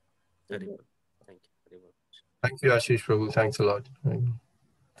 Thank you. Thank you, Ashish Prabhu. Thanks a lot.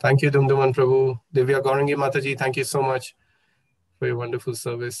 Thank you, Dumduman Prabhu. Divya Gaurangi Mataji, thank you so much for your wonderful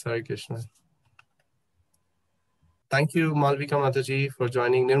service. Hare Krishna. Thank you, Malvika Mataji, for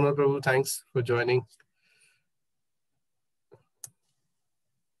joining. Nirmal Prabhu, thanks for joining.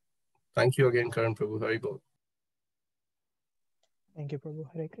 Thank you again, Karan Prabhu. Hari Bol. Thank you, Prabhu.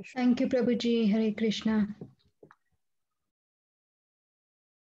 Hare Krishna. Thank you, Prabhuji. Hare Krishna.